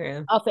of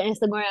Instagram. Off of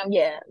Instagram,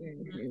 yeah.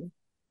 Mm-hmm.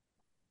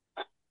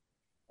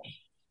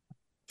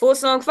 Full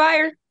song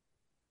fire.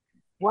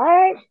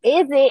 What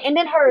is it? And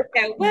then Yeah,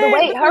 the what?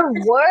 way her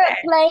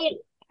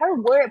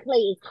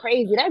wordplay is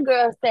crazy. That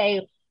girl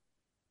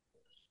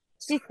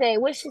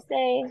what she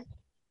say?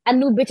 I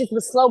knew bitches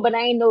was slow, but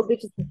I ain't know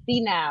bitches to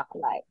see now.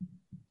 Like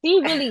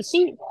she really,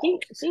 she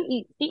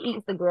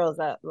eats the girls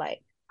up.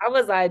 Like I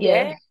was like,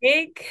 yeah, that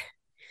big,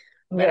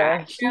 but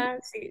yeah.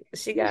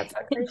 she got to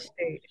talk her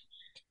shit.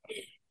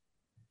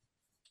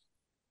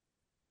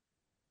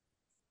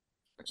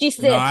 She No,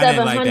 said I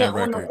didn't like 700 that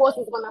on the record.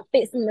 horses when I'm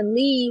fixing to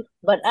leave,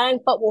 but I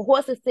ain't fuck with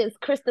horses since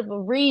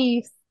Christopher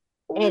Reeves,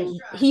 and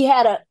he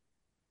had a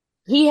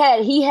He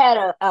horse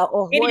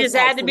just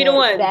had to be the accident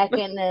one. back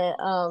in the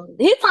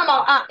He's talking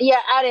about yeah,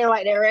 I didn't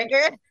like that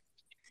record.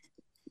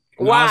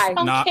 Why?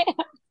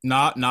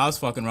 I was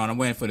fucking around. I'm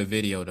waiting for the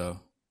video though.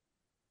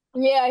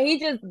 Yeah, he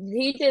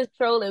just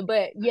trolling,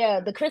 but yeah,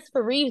 the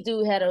Christopher Reeves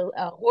dude had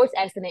a horse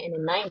accident in the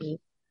 90s,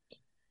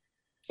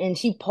 and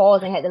she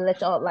paused and had to let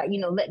y'all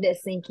let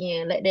that sink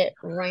in, let that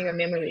run your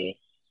memory.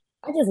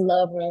 I just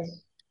love her.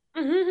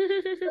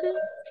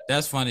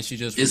 That's funny. She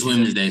just It's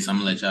Women's Day, so I'm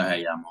gonna let y'all have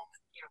y'all moment.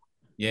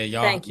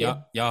 Yeah, Thank you.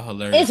 y'all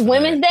hilarious. It's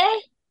Women's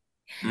Day.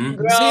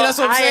 Girl, See, that's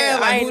what I'm saying.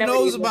 Like, who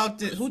knows about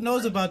this? Who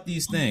knows about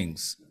these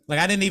things? Like,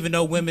 I didn't even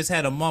know women's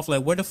had a month.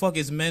 Like, where the fuck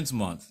is Men's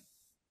Month?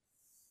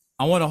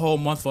 I want a whole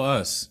month for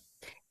us.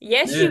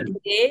 Yes, Yeah. you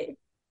did.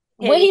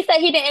 When he said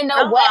he didn't know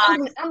Come what,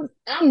 on.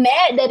 I'm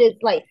mad that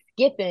it's like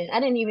skipping. I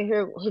didn't even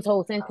hear his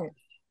whole sentence.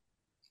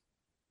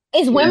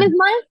 It's Women's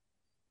Month.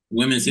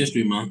 Women's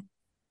History Month.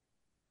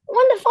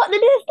 When the fuck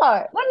did this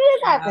start? When did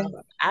this happen?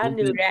 I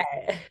knew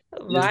that.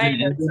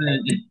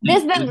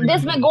 This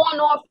been going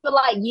on for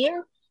like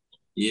years.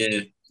 Yeah.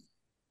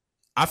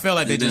 I feel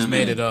like they just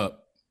made it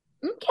up.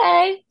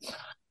 Okay.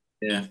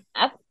 Yeah.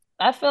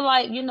 I feel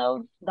like,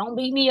 don't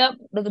beat me up.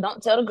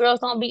 Don't tell the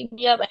girls don't beat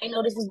me up. I ain't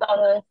know this is about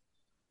us.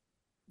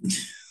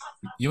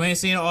 You ain't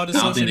seen all the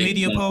social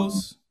media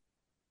posts?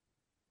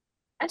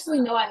 Actually,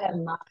 no, I have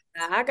not.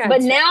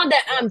 But now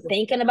that I'm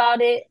thinking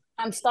about it,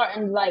 I'm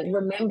starting to like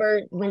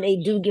remember when they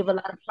do give a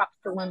lot of props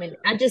to women.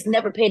 I just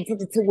never paid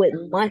attention to what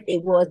month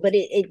it was, but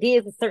it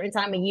is a certain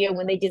time of year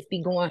when they just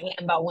be going ham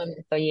about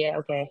women. So yeah,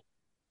 okay.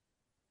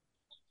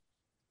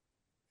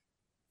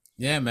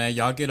 Yeah, man,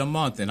 y'all get a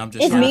month, and I'm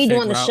just. It's me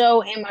doing the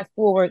show and my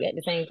schoolwork at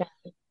the same time.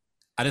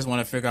 I just want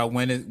to figure out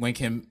when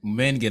can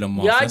men get a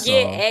month. Y'all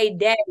get a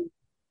day.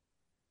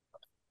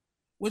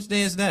 Which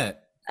day is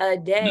that? A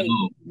day.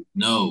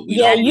 No.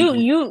 Yeah,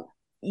 you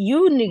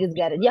niggas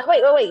got it. Yeah,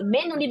 wait.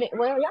 Men don't even.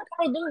 Well, y'all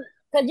probably do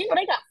because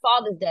they got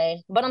Father's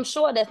Day, but I'm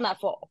sure that's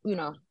not for all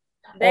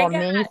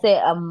men. You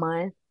said a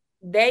month.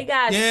 They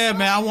got. Yeah,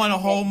 man, I want a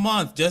whole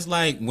month, just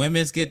like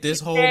women's get this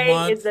whole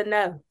month. Is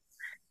enough.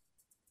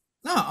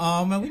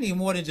 No, man, we need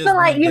more than just. So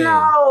like one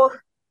day.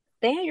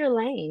 stay in your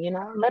lane.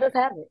 Let us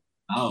have it.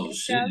 Oh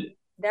shit.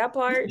 That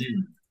part.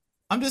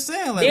 I'm just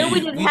saying, like. Then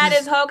we just had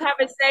this whole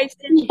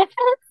conversation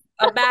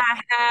about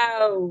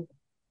how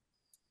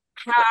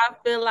I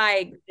feel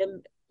like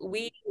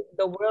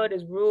the world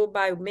is ruled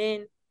by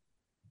men,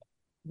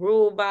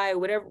 ruled by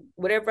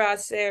whatever I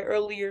said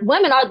earlier.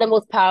 Women are the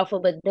most powerful,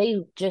 but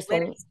they just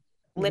don't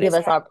give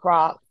us our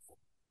props.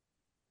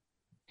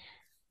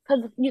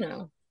 Because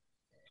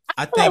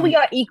I feel like we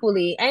are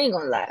equally. I ain't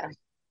gonna lie.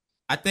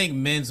 I think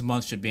Men's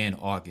Month should be in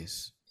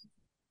August.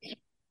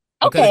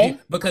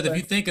 Because if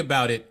you think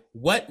about it,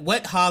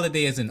 what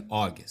holiday is in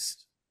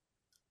August?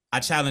 I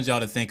challenge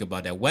y'all to think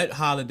about that. What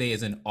holiday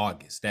is in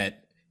August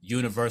that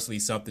universally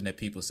something that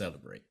people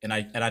celebrate? And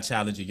I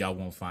challenge you, y'all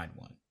won't find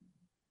one.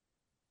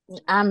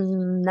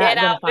 I'm not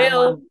gonna find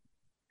one.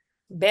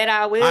 Bet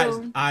I will.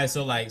 All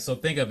right, so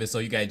think of it. So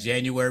you got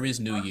January is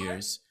New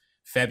Year's,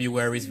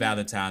 February is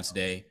Valentine's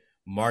Day,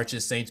 March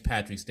is St.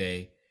 Patrick's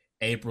Day,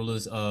 April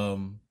is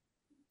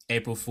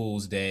April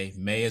Fool's Day,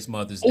 May is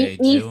Mother's Day,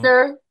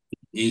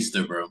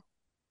 Easter, bro.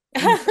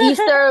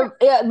 Easter,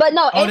 yeah, but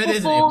no, April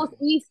Fool's,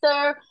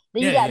 Easter.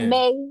 Then you got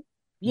May.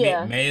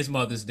 Yeah, May is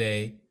Mother's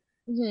Day.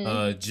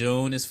 Mm-hmm.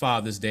 June is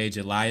Father's Day.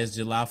 July is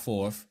July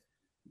 4th.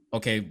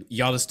 Okay,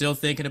 y'all are still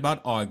thinking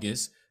about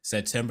August.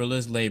 September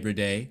is Labor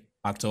Day.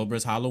 October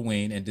is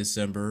Halloween, and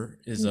December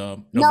is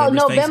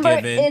November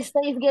is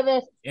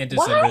Thanksgiving. And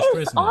December is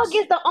Christmas.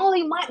 August the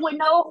only month with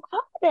no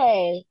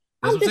holiday?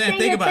 That's what I'm saying.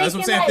 Think about it. That's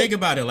what I'm saying. Think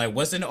about it. Like,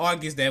 what's in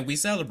August that we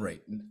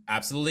celebrate?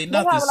 Absolutely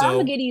nothing. So I'm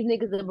gonna get these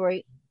niggas a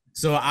break.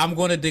 So I'm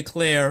gonna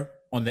declare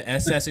on the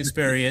SS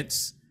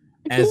Experience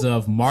as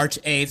of March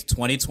 8th,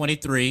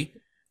 2023,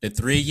 the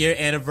 3-year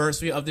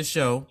anniversary of the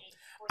show,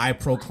 I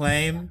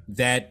proclaim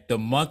that the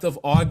month of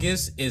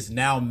August is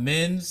now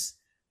Men's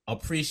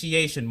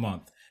Appreciation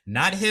Month.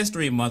 not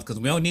History Month, because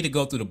we don't need to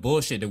go through the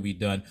bullshit that we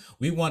done.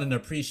 We want an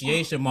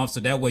Appreciation Month, so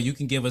that way you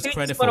can give us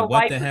credit for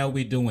what the hell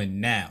we doing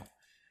now.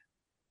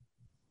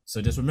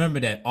 So just remember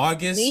that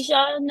August. At least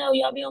y'all know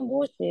y'all be on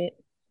bullshit.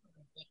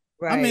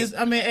 Right.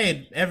 I mean,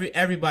 hey,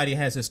 everybody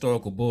has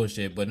historical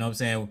bullshit, but know what I'm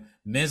saying?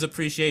 Men's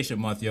Appreciation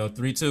Month, yo,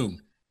 3-2.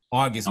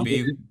 August,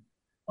 B.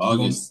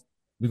 August.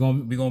 We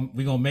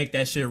gonna make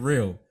that shit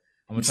real.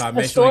 I'm gonna try to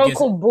make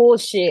historical sure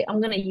bullshit.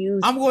 I'm gonna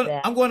use. I'm going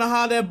to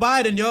holler at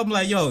Biden, yo. I'm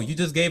like, yo, you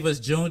just gave us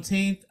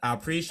Juneteenth. I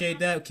appreciate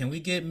that. Can we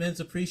get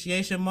Men's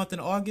Appreciation Month in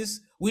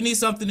August? We need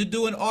something to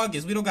do in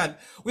August. We don't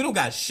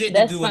got shit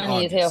to do in August. That's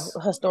funny as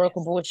hell.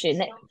 Historical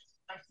bullshit.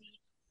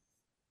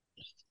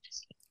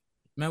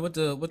 Man, what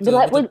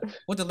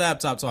the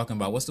laptop talking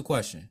about? What's the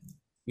question?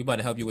 We about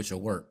to help you with your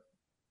work.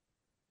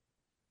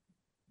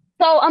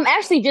 So I'm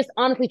actually just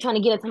honestly trying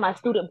to get into my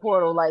student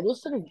portal. Like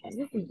this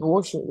is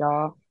bullshit,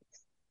 y'all.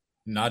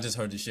 No, I just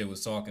heard the shit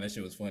was talking. That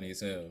shit was funny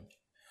as hell.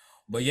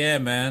 But yeah,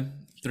 man,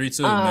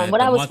 3-2. Man. What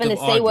I was finna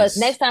say was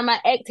next time my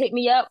ex hit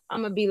me up,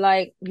 I'm gonna be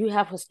like, "You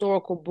have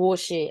historical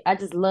bullshit." I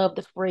just love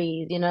the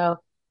phrase, you know.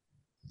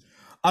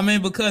 I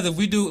mean, because if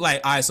we do all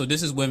right, so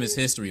this is Women's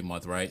History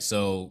Month, right?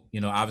 So,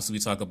 obviously we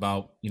talk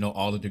about,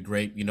 all of the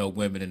great,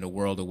 women in the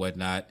world or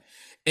whatnot.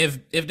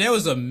 If there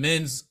was a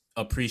men's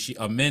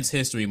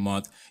History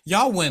Month,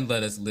 y'all wouldn't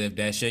let us live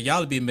that shit. Y'all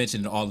would be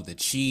mentioning all of the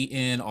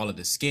cheating, all of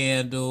the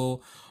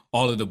scandal,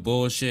 all of the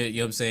bullshit,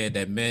 you know what I'm saying,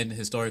 that men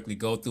historically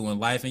go through in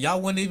life, and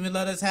y'all wouldn't even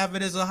let us have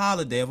it as a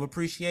holiday of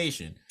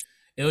appreciation.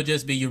 It'll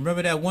just be, you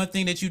remember that one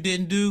thing that you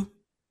didn't do?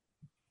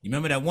 You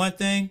remember that one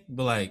thing?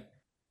 But like,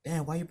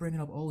 damn, why you bringing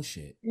up old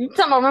shit? You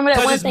talking about remember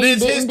that one thing you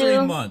didn't do? Because it's Men's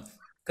History Month.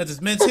 Because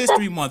it's Men's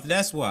History Month,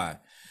 that's why.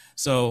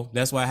 So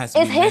that's why it has to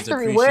be Men's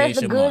Appreciation Month. Where's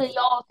the good in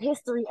y'all's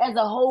history as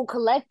a whole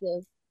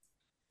collective?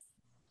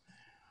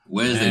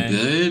 Where's the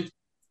good?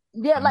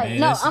 Yeah,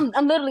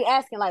 I'm literally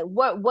asking, like,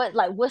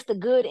 what's the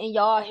good in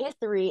y'all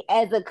history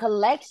as a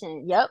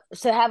collection? Yep,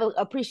 to have an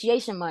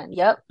Appreciation Month.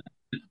 Yep.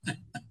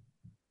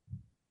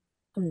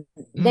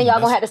 Then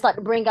y'all gonna have to start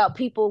to bring out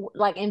people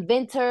like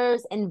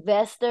inventors,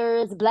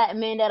 investors, black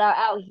men that are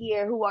out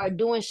here who are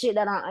doing shit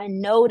that are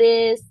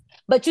unnoticed.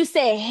 But you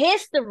said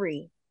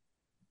history,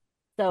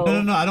 so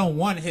no, I don't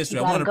want history.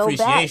 I want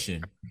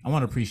appreciation. I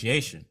want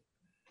appreciation.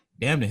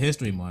 Damn the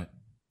History Month.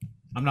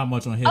 I'm not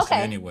much on history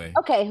anyway.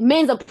 Okay,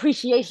 Men's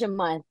Appreciation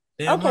Month.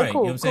 Damn okay, right.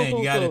 Cool, you know what I'm saying?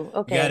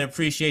 Cool. You gotta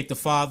appreciate the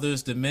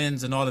fathers, the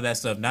men's, and all of that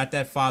stuff. Not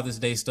that Father's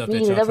Day stuff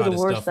that y'all try to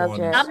stuff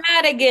on. I'm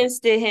not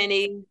against it,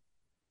 Henny.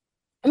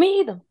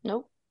 Me either.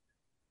 Nope.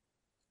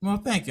 Well,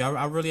 thank you.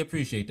 I really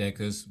appreciate that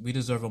because we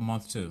deserve a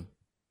month too.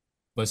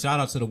 But shout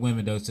out to the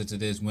women though, since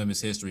it is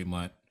Women's History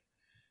Month.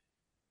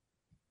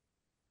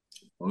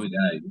 Oh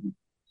yeah.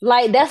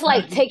 Like that's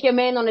like take your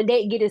man on a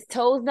date, get his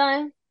toes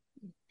done.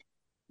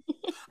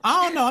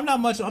 I don't know. I'm not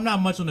much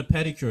on the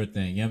pedicure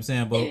thing. You know what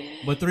I'm saying?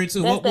 But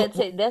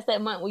 3-2. That's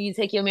that month where you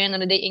take your man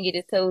on a date and get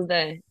his toes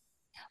done.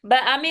 But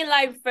I mean,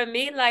 like for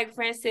me, like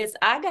for instance,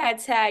 I got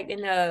tagged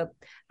in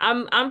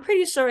I'm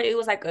pretty sure it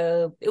was like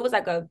a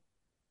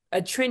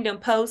trending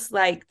post,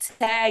 like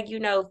tag,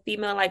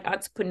 female like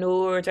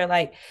entrepreneurs or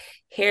like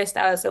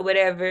hairstylists or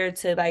whatever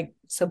to like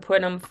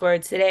support them for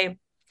today.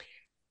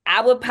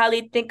 I would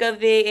probably think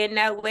of it in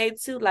that way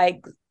too,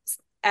 like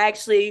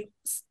actually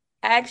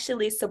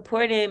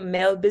supporting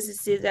male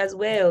businesses as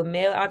well,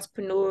 male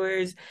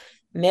entrepreneurs,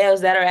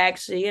 males that are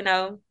actually,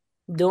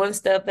 doing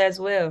stuff as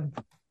well.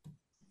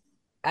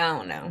 I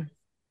don't know.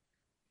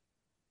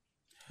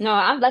 No,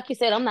 I'm like you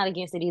said, I'm not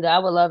against it either. I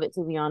would love it,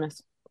 to be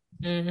honest.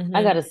 Mm-hmm.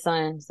 I got a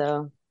son,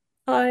 so.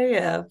 Oh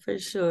yeah, for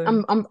sure.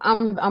 I'm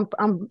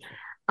on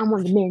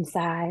the men's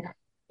side.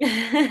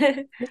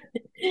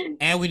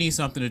 And we need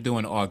something to do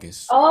in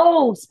August.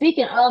 Oh,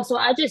 speaking of, so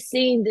I just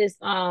seen this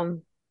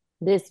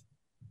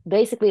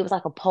basically it was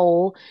like a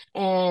poll,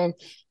 and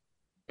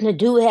the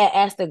dude had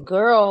asked the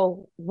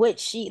girl what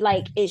she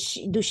like,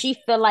 do she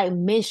feel like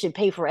men should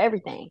pay for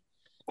everything?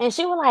 And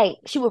she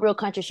was real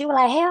country. She was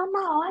like, hell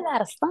no, I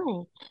got a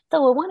son.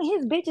 So when one of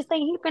his bitches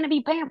think he's gonna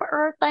be paying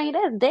for everything,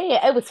 that's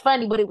dead. It was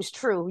funny, but it was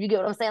true. You get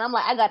what I'm saying? I'm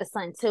like, I got a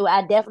son too.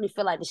 I definitely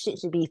feel like the shit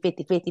should be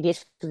 50-50,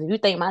 bitch. Because if you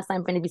think my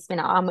son gonna be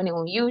spending all money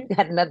on you, you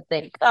got another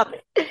thing coming.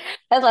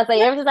 That's why I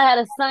say ever since I had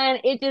a son,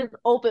 it just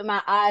opened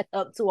my eyes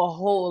up to a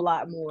whole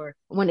lot more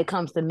when it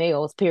comes to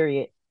males,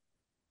 period.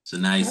 So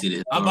now you see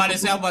this. I'm about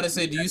to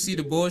say, do you see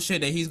the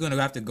bullshit that he's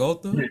gonna have to go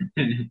through?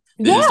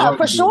 Yeah,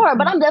 for sure.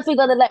 But I'm definitely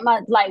gonna let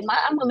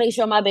I'm gonna make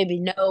sure my baby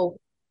know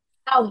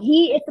how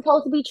he is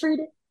supposed to be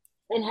treated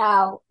and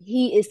how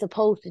he is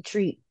supposed to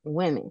treat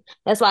women.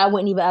 That's why I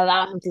wouldn't even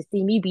allow him to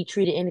see me be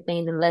treated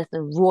anything less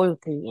than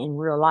royalty in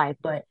real life.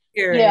 But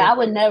yeah, I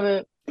would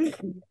never.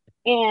 And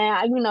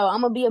I'm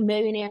gonna be a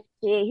millionaire.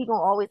 Yeah, he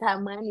gonna always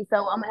have money, so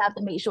I'm gonna have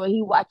to make sure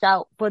he watch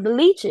out for the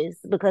leeches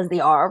because they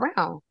are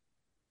around.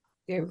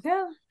 There we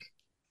go.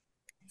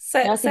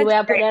 Y'all see the way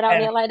I put that out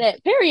there like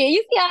that? Period.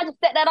 You see how I just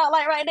set that out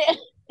like right there?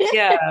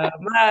 Yeah,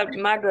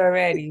 my girl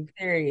ready.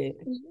 Period.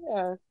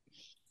 Yeah.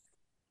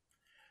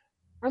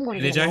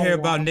 Did y'all hear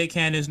about Nick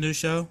Cannon's new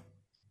show?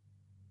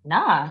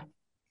 Nah.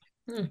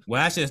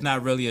 Well, actually, it's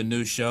not really a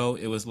new show.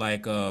 It was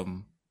like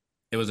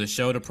it was a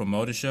show to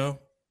promote a show.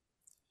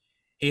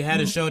 He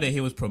had a show that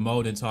he was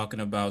promoting, talking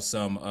about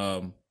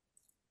some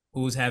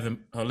who's having.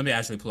 Oh, let me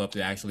actually pull up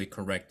the actually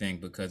correct thing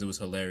because it was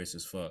hilarious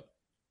as fuck.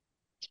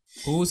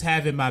 Who's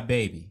Having My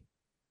Baby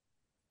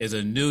is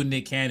a new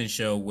Nick Cannon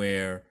show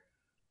where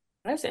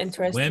That's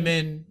interesting.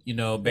 women,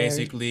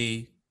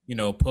 basically,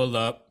 pull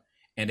up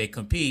and they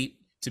compete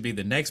to be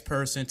the next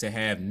person to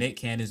have Nick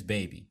Cannon's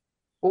baby.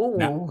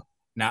 Ooh.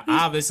 Now,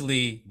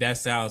 obviously, that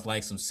sounds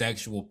like some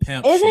sexual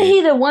pimp Isn't shit.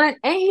 he the one?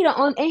 Ain't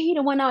he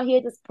the one out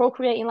here just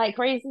procreating like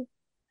crazy?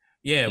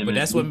 Yeah, but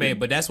that's what made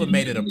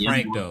it a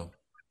prank though.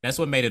 That's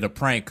what made it a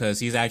prank because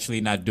he's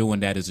actually not doing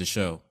that as a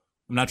show.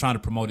 I'm not trying to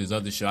promote his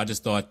other show. I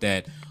just thought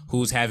that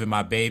Who's Having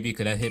My Baby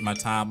could have hit my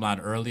timeline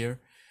earlier,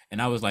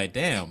 and I was like,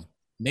 damn,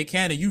 Nick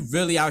Cannon, you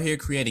really out here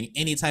creating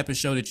any type of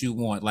show that you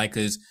want, like,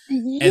 because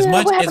as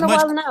much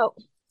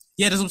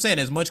yeah, that's what I'm saying.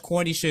 As much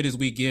corny shit as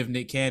we give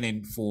Nick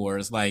Cannon for,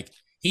 it's like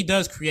he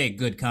does create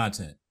good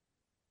content.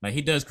 Like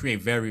he does create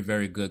very,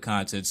 very good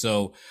content.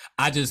 So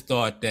I just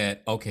thought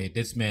that, okay,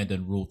 this man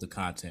done ruled the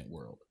content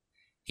world.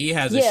 He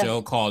has a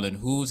show called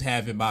Who's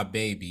Having My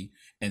Baby,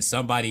 and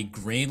somebody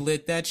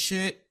greenlit that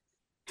shit.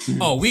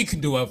 Oh, we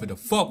can do whatever the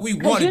fuck we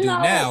want to do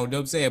now. You know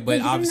what I'm saying?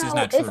 But obviously it's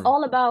not true.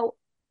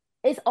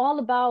 It's all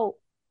about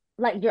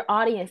like your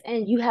audience,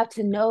 and you have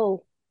to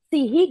know.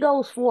 See, he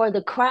goes for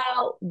the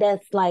crowd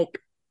that's like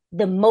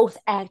the most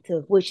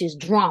active, which is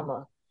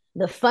drama.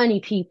 The funny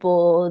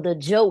people, the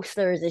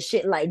jokesters and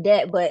shit like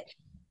that. But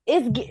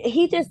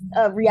he just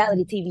a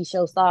reality TV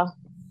show star.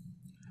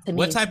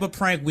 What type of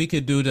prank we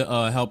could do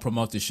to help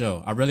promote the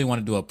show? I really want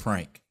to do a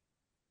prank.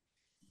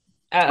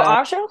 For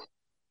our show?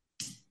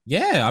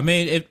 Yeah, I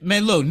mean,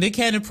 look, Nick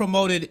Cannon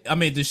promoted,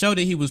 the show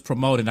that he was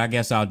promoting, I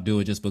guess I'll do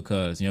it just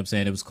because, you know what I'm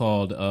saying? It was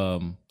called,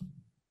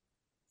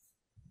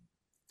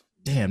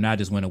 damn, now I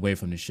just went away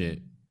from the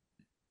shit.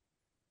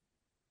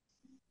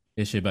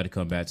 This shit about to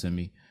come back to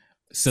me.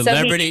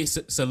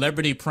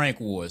 Celebrity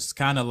Prank Wars,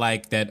 kind of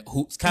like that.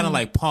 Kind of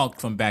like Punk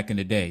from back in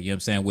the day. You know what I'm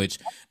saying? Which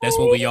that's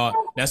what we all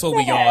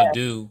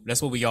do.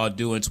 That's what we all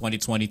do in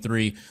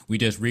 2023. We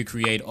just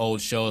recreate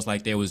old shows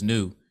like they was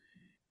new.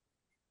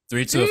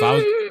 3, 2.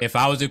 If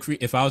I was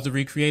to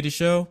recreate a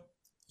show,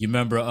 you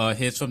remember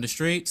Hits from the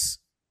Streets?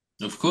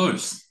 Of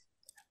course.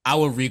 I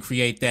would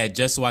recreate that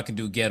just so I can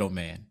do Ghetto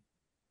Man.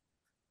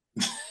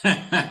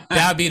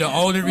 That'd be the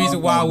only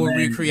reason why I would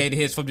recreate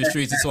Hits from the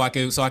Streets, is so I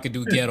could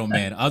do Ghetto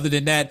Man. Other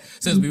than that,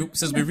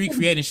 since we're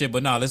recreating shit,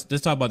 but no, let's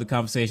talk about the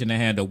conversation at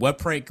hand. What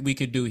prank we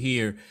could do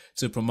here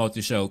to promote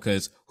the show?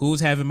 Because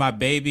Who's Having My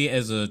Baby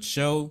as a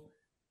show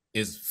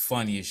is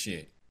funny as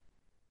shit.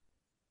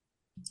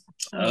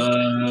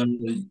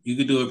 You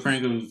could do a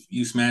prank of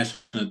you smashing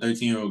a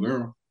 13-year-old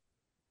girl.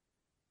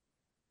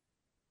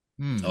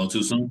 Oh,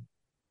 too soon?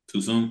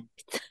 Too soon?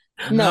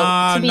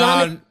 No, to be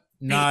honest.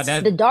 Nah,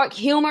 that's the dark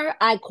humor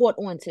I caught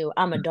on to.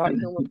 I'm a dark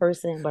humor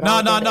person, but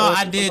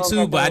I did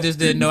too, but I just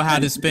didn't know how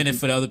to spin it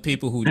for the other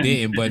people who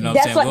didn't. But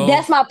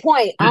that's my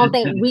point. I don't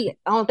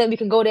think we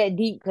can go that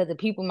deep because the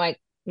people might,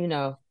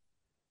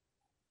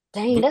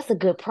 Dang, that's a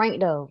good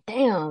prank though.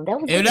 Damn,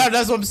 that was.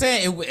 That's what I'm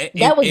saying.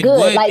 That was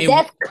good.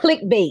 That's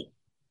clickbait.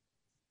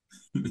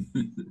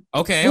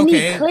 Okay. We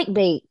need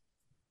clickbait.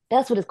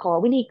 That's what it's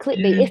called. We need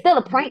clickbait. It's still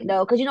a prank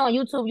though, because on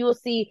YouTube you will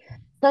see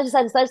such and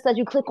such and such and such.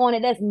 You click on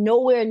it, that's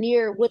nowhere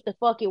near what the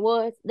fuck it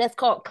was. That's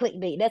called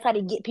clickbait. That's how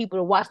they get people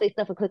to watch their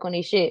stuff and click on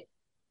their shit.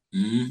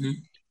 Mm-hmm.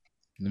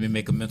 Let me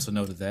make a mental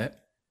note of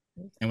that.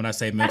 And when I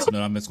say mental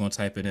note, I'm just gonna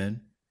type it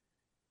in.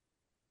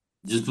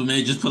 Just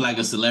put like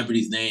a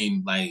celebrity's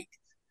name, like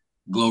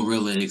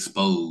Glorilla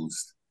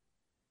Exposed.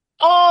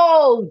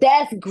 Oh,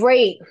 that's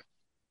great.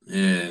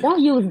 Yeah.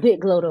 Don't use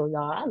Big Glow though,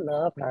 y'all. I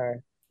love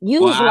her.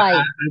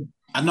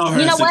 I know her.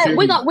 You know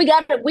what?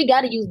 We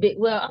gotta use Big.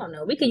 Well, I don't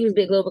know. We can use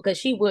Big Glow because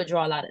she would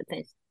draw a lot of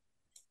attention.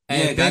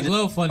 Hey, Big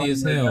Glow funny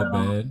as hell,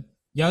 man.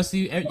 Y'all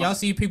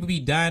see people be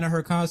dying at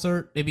her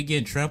concert? They be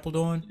getting trampled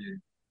on.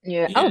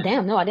 Yeah. Oh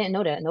damn! No, I didn't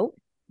know that. Nope.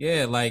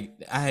 Yeah, like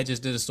I had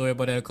just did a story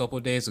about that a couple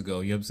of days ago.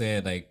 You know what I'm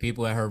saying? Like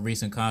people at her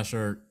recent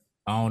concert,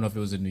 I don't know if it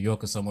was in New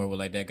York or somewhere, where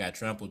like that got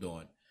trampled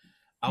on.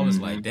 I was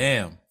like,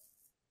 damn.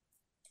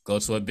 Go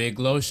to a Big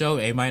Glow show,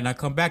 they might not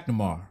come back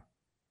tomorrow.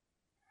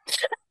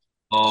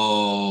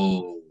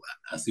 Oh,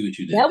 I see what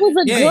you did. That was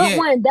a good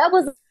one. That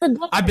was a good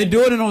one. I've been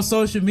doing it on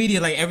social media.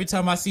 Like every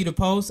time I see the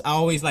post, I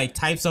always like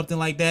type something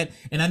like that,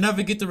 and I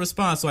never get the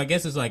response. So I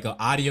guess it's like an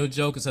audio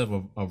joke instead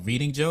of a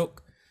reading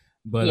joke.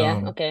 But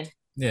okay.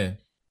 Yeah.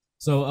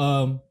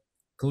 So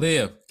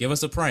Khaliyah, give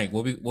us a prank.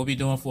 We'll be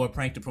doing for a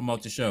prank to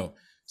promote the show.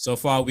 So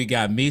far, we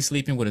got me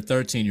sleeping with a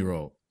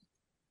 13-year-old.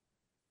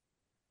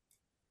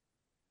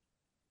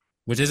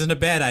 Which isn't a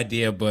bad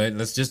idea, but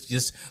let's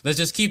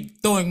just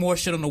keep throwing more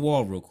shit on the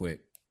wall real quick.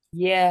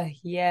 Yeah,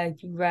 you're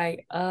right.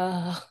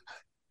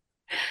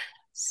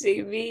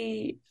 See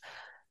me.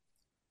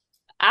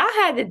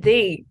 I had to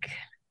think.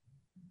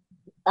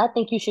 I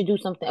think you should do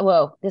something.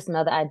 Well, this is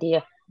another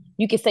idea.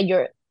 You can say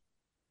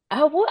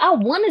I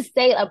want to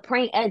say a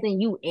prank as in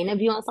you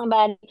interviewing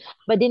somebody,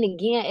 but then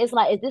again, it's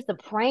like, is this a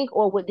prank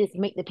or would this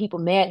make the people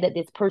mad that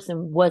this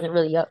person wasn't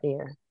really up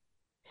there?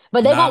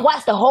 But they're gonna Nah.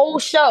 watch the whole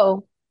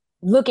show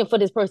looking for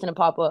this person to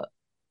pop up.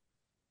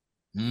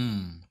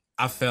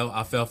 I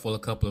fell for a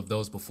couple of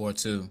those before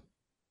too.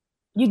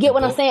 You The get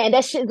what I'm boy. saying? And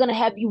that shit's gonna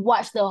have you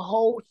watch the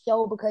whole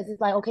show because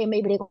it's like, okay,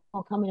 maybe they're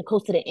gonna come in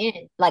close to the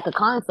end, like a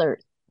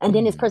concert. And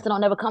then this person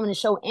don't never come in the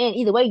show end.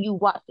 Either way, you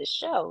watch the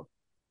show.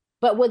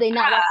 But will they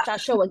not watch our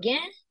show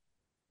again?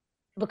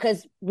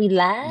 Because we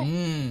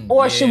lied?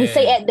 Or should we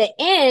say Yeah. at the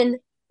end,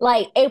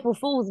 like April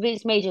Fool's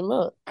bitch made you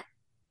look?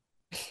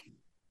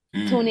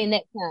 Tune in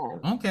next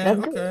time. Okay.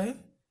 That's good. Okay.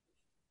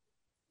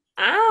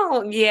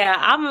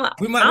 I'm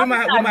We I'm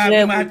not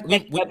good with we,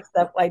 making up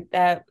stuff like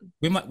that.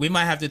 we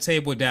might have to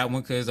table that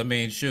one because I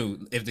mean,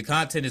 shoot, if the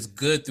content is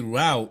good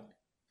throughout,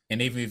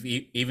 and even if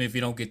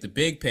you don't get the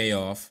big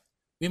payoff,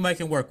 we might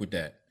can work with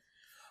that.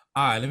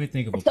 All right, let me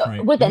think of a So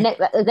prank. with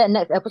that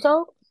next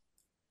episode?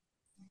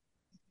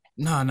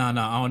 No. I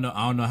don't know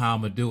how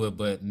I'm gonna do it,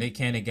 but Nick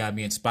Cannon got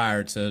me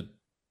inspired to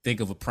think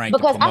of a prank to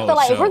Because I promote feel a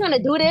like if we're show.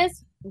 gonna do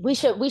this, we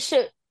should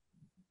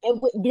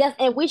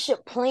and we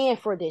should plan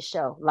for this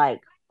show.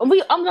 Like I'm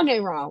gonna get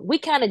it wrong. We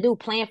kind of do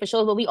plan for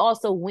shows, but we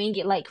also wing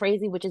it like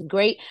crazy, which is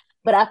great.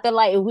 But I feel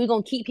like if we're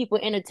gonna keep people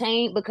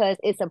entertained because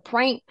it's a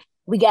prank,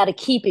 we gotta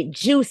keep it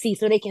juicy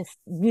so they can,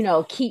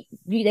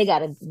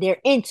 they're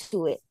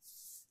into it.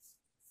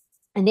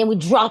 And then we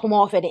drop them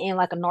off at the end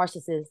like a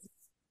narcissist.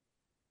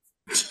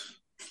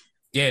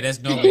 Yeah, that's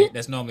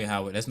normally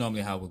how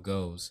it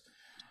goes.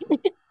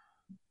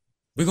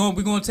 We're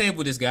gonna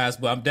table this, guys,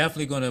 but we're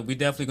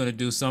definitely gonna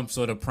do some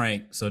sort of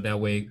prank so that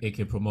way it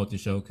can promote the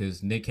show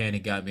because Nick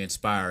Cannon got me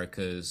inspired.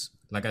 Because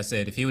like I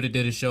said, if he would have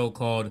did a show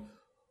called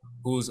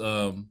Who's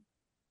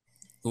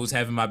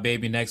Having My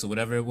Baby Next or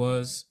whatever it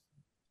was,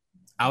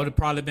 I would have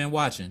probably been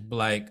watching. But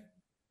like,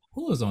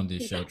 who was on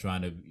this show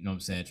trying to, you know what I'm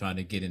saying, trying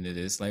to get into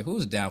this? Like,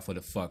 who's down for the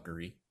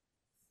fuckery?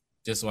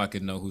 Just so I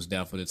could know who's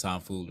down for the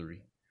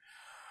tomfoolery.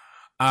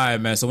 All right,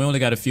 man. So we only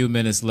got a few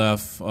minutes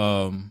left.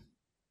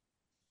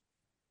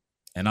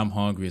 And I'm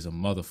hungry as a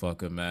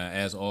motherfucker, man,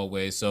 as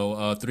always. So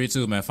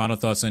 3-2, man. Final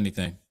thoughts,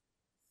 anything?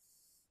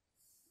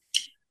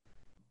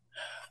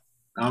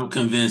 I'm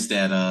convinced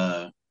that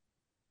I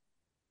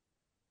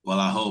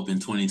hope in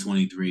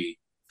 2023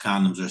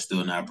 condoms are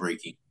still not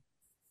breaking.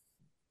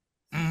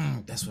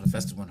 That's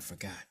the one I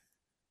forgot.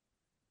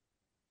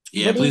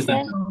 Yeah, please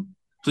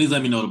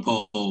let me know the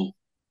poll.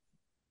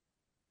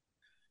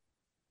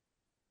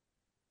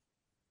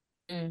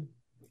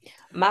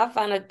 My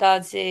final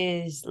thoughts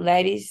is,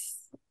 ladies,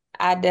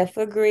 I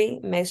definitely agree.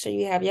 Make sure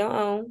you have your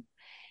own.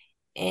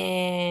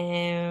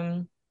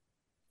 And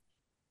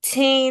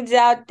teens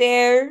out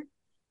there,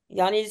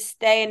 y'all need to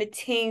stay in a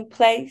teen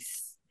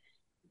place.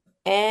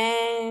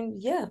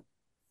 And yeah,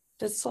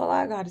 that's all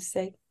I gotta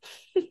say.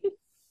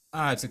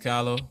 All right,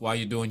 Takyla, while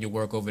you're doing your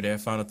work over there,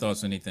 final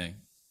thoughts, anything?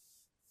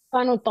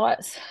 Final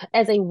thoughts.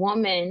 As a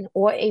woman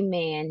or a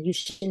man, you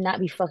should not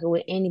be fucking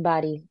with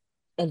anybody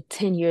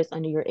 10 years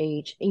under your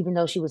age, even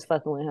though she was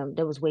fucking with him.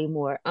 There was way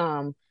more.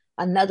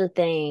 Another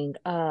thing,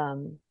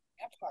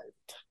 That part.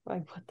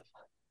 Like, what the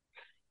fuck?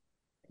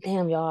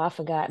 damn y'all, I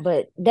forgot.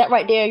 But that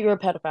right there, you're a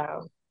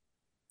pedophile.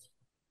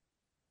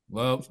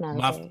 Well, It's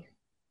not okay.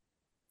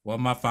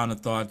 my final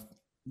thought,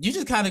 you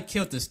just kind of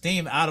killed the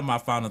steam out of my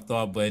final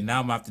thought, but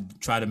now I'm going to have to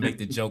try to make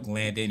the joke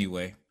land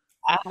anyway.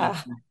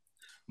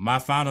 My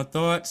final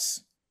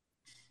thoughts,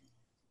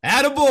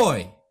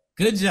 attaboy,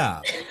 good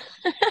job.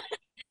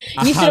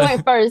 You should have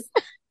went first.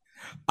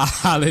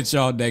 I'll let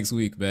y'all next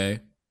week,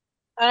 man.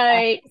 All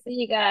right. See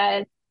you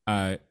guys. All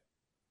right.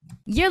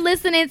 You're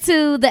listening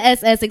to the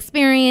SS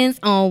Experience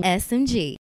on SMG.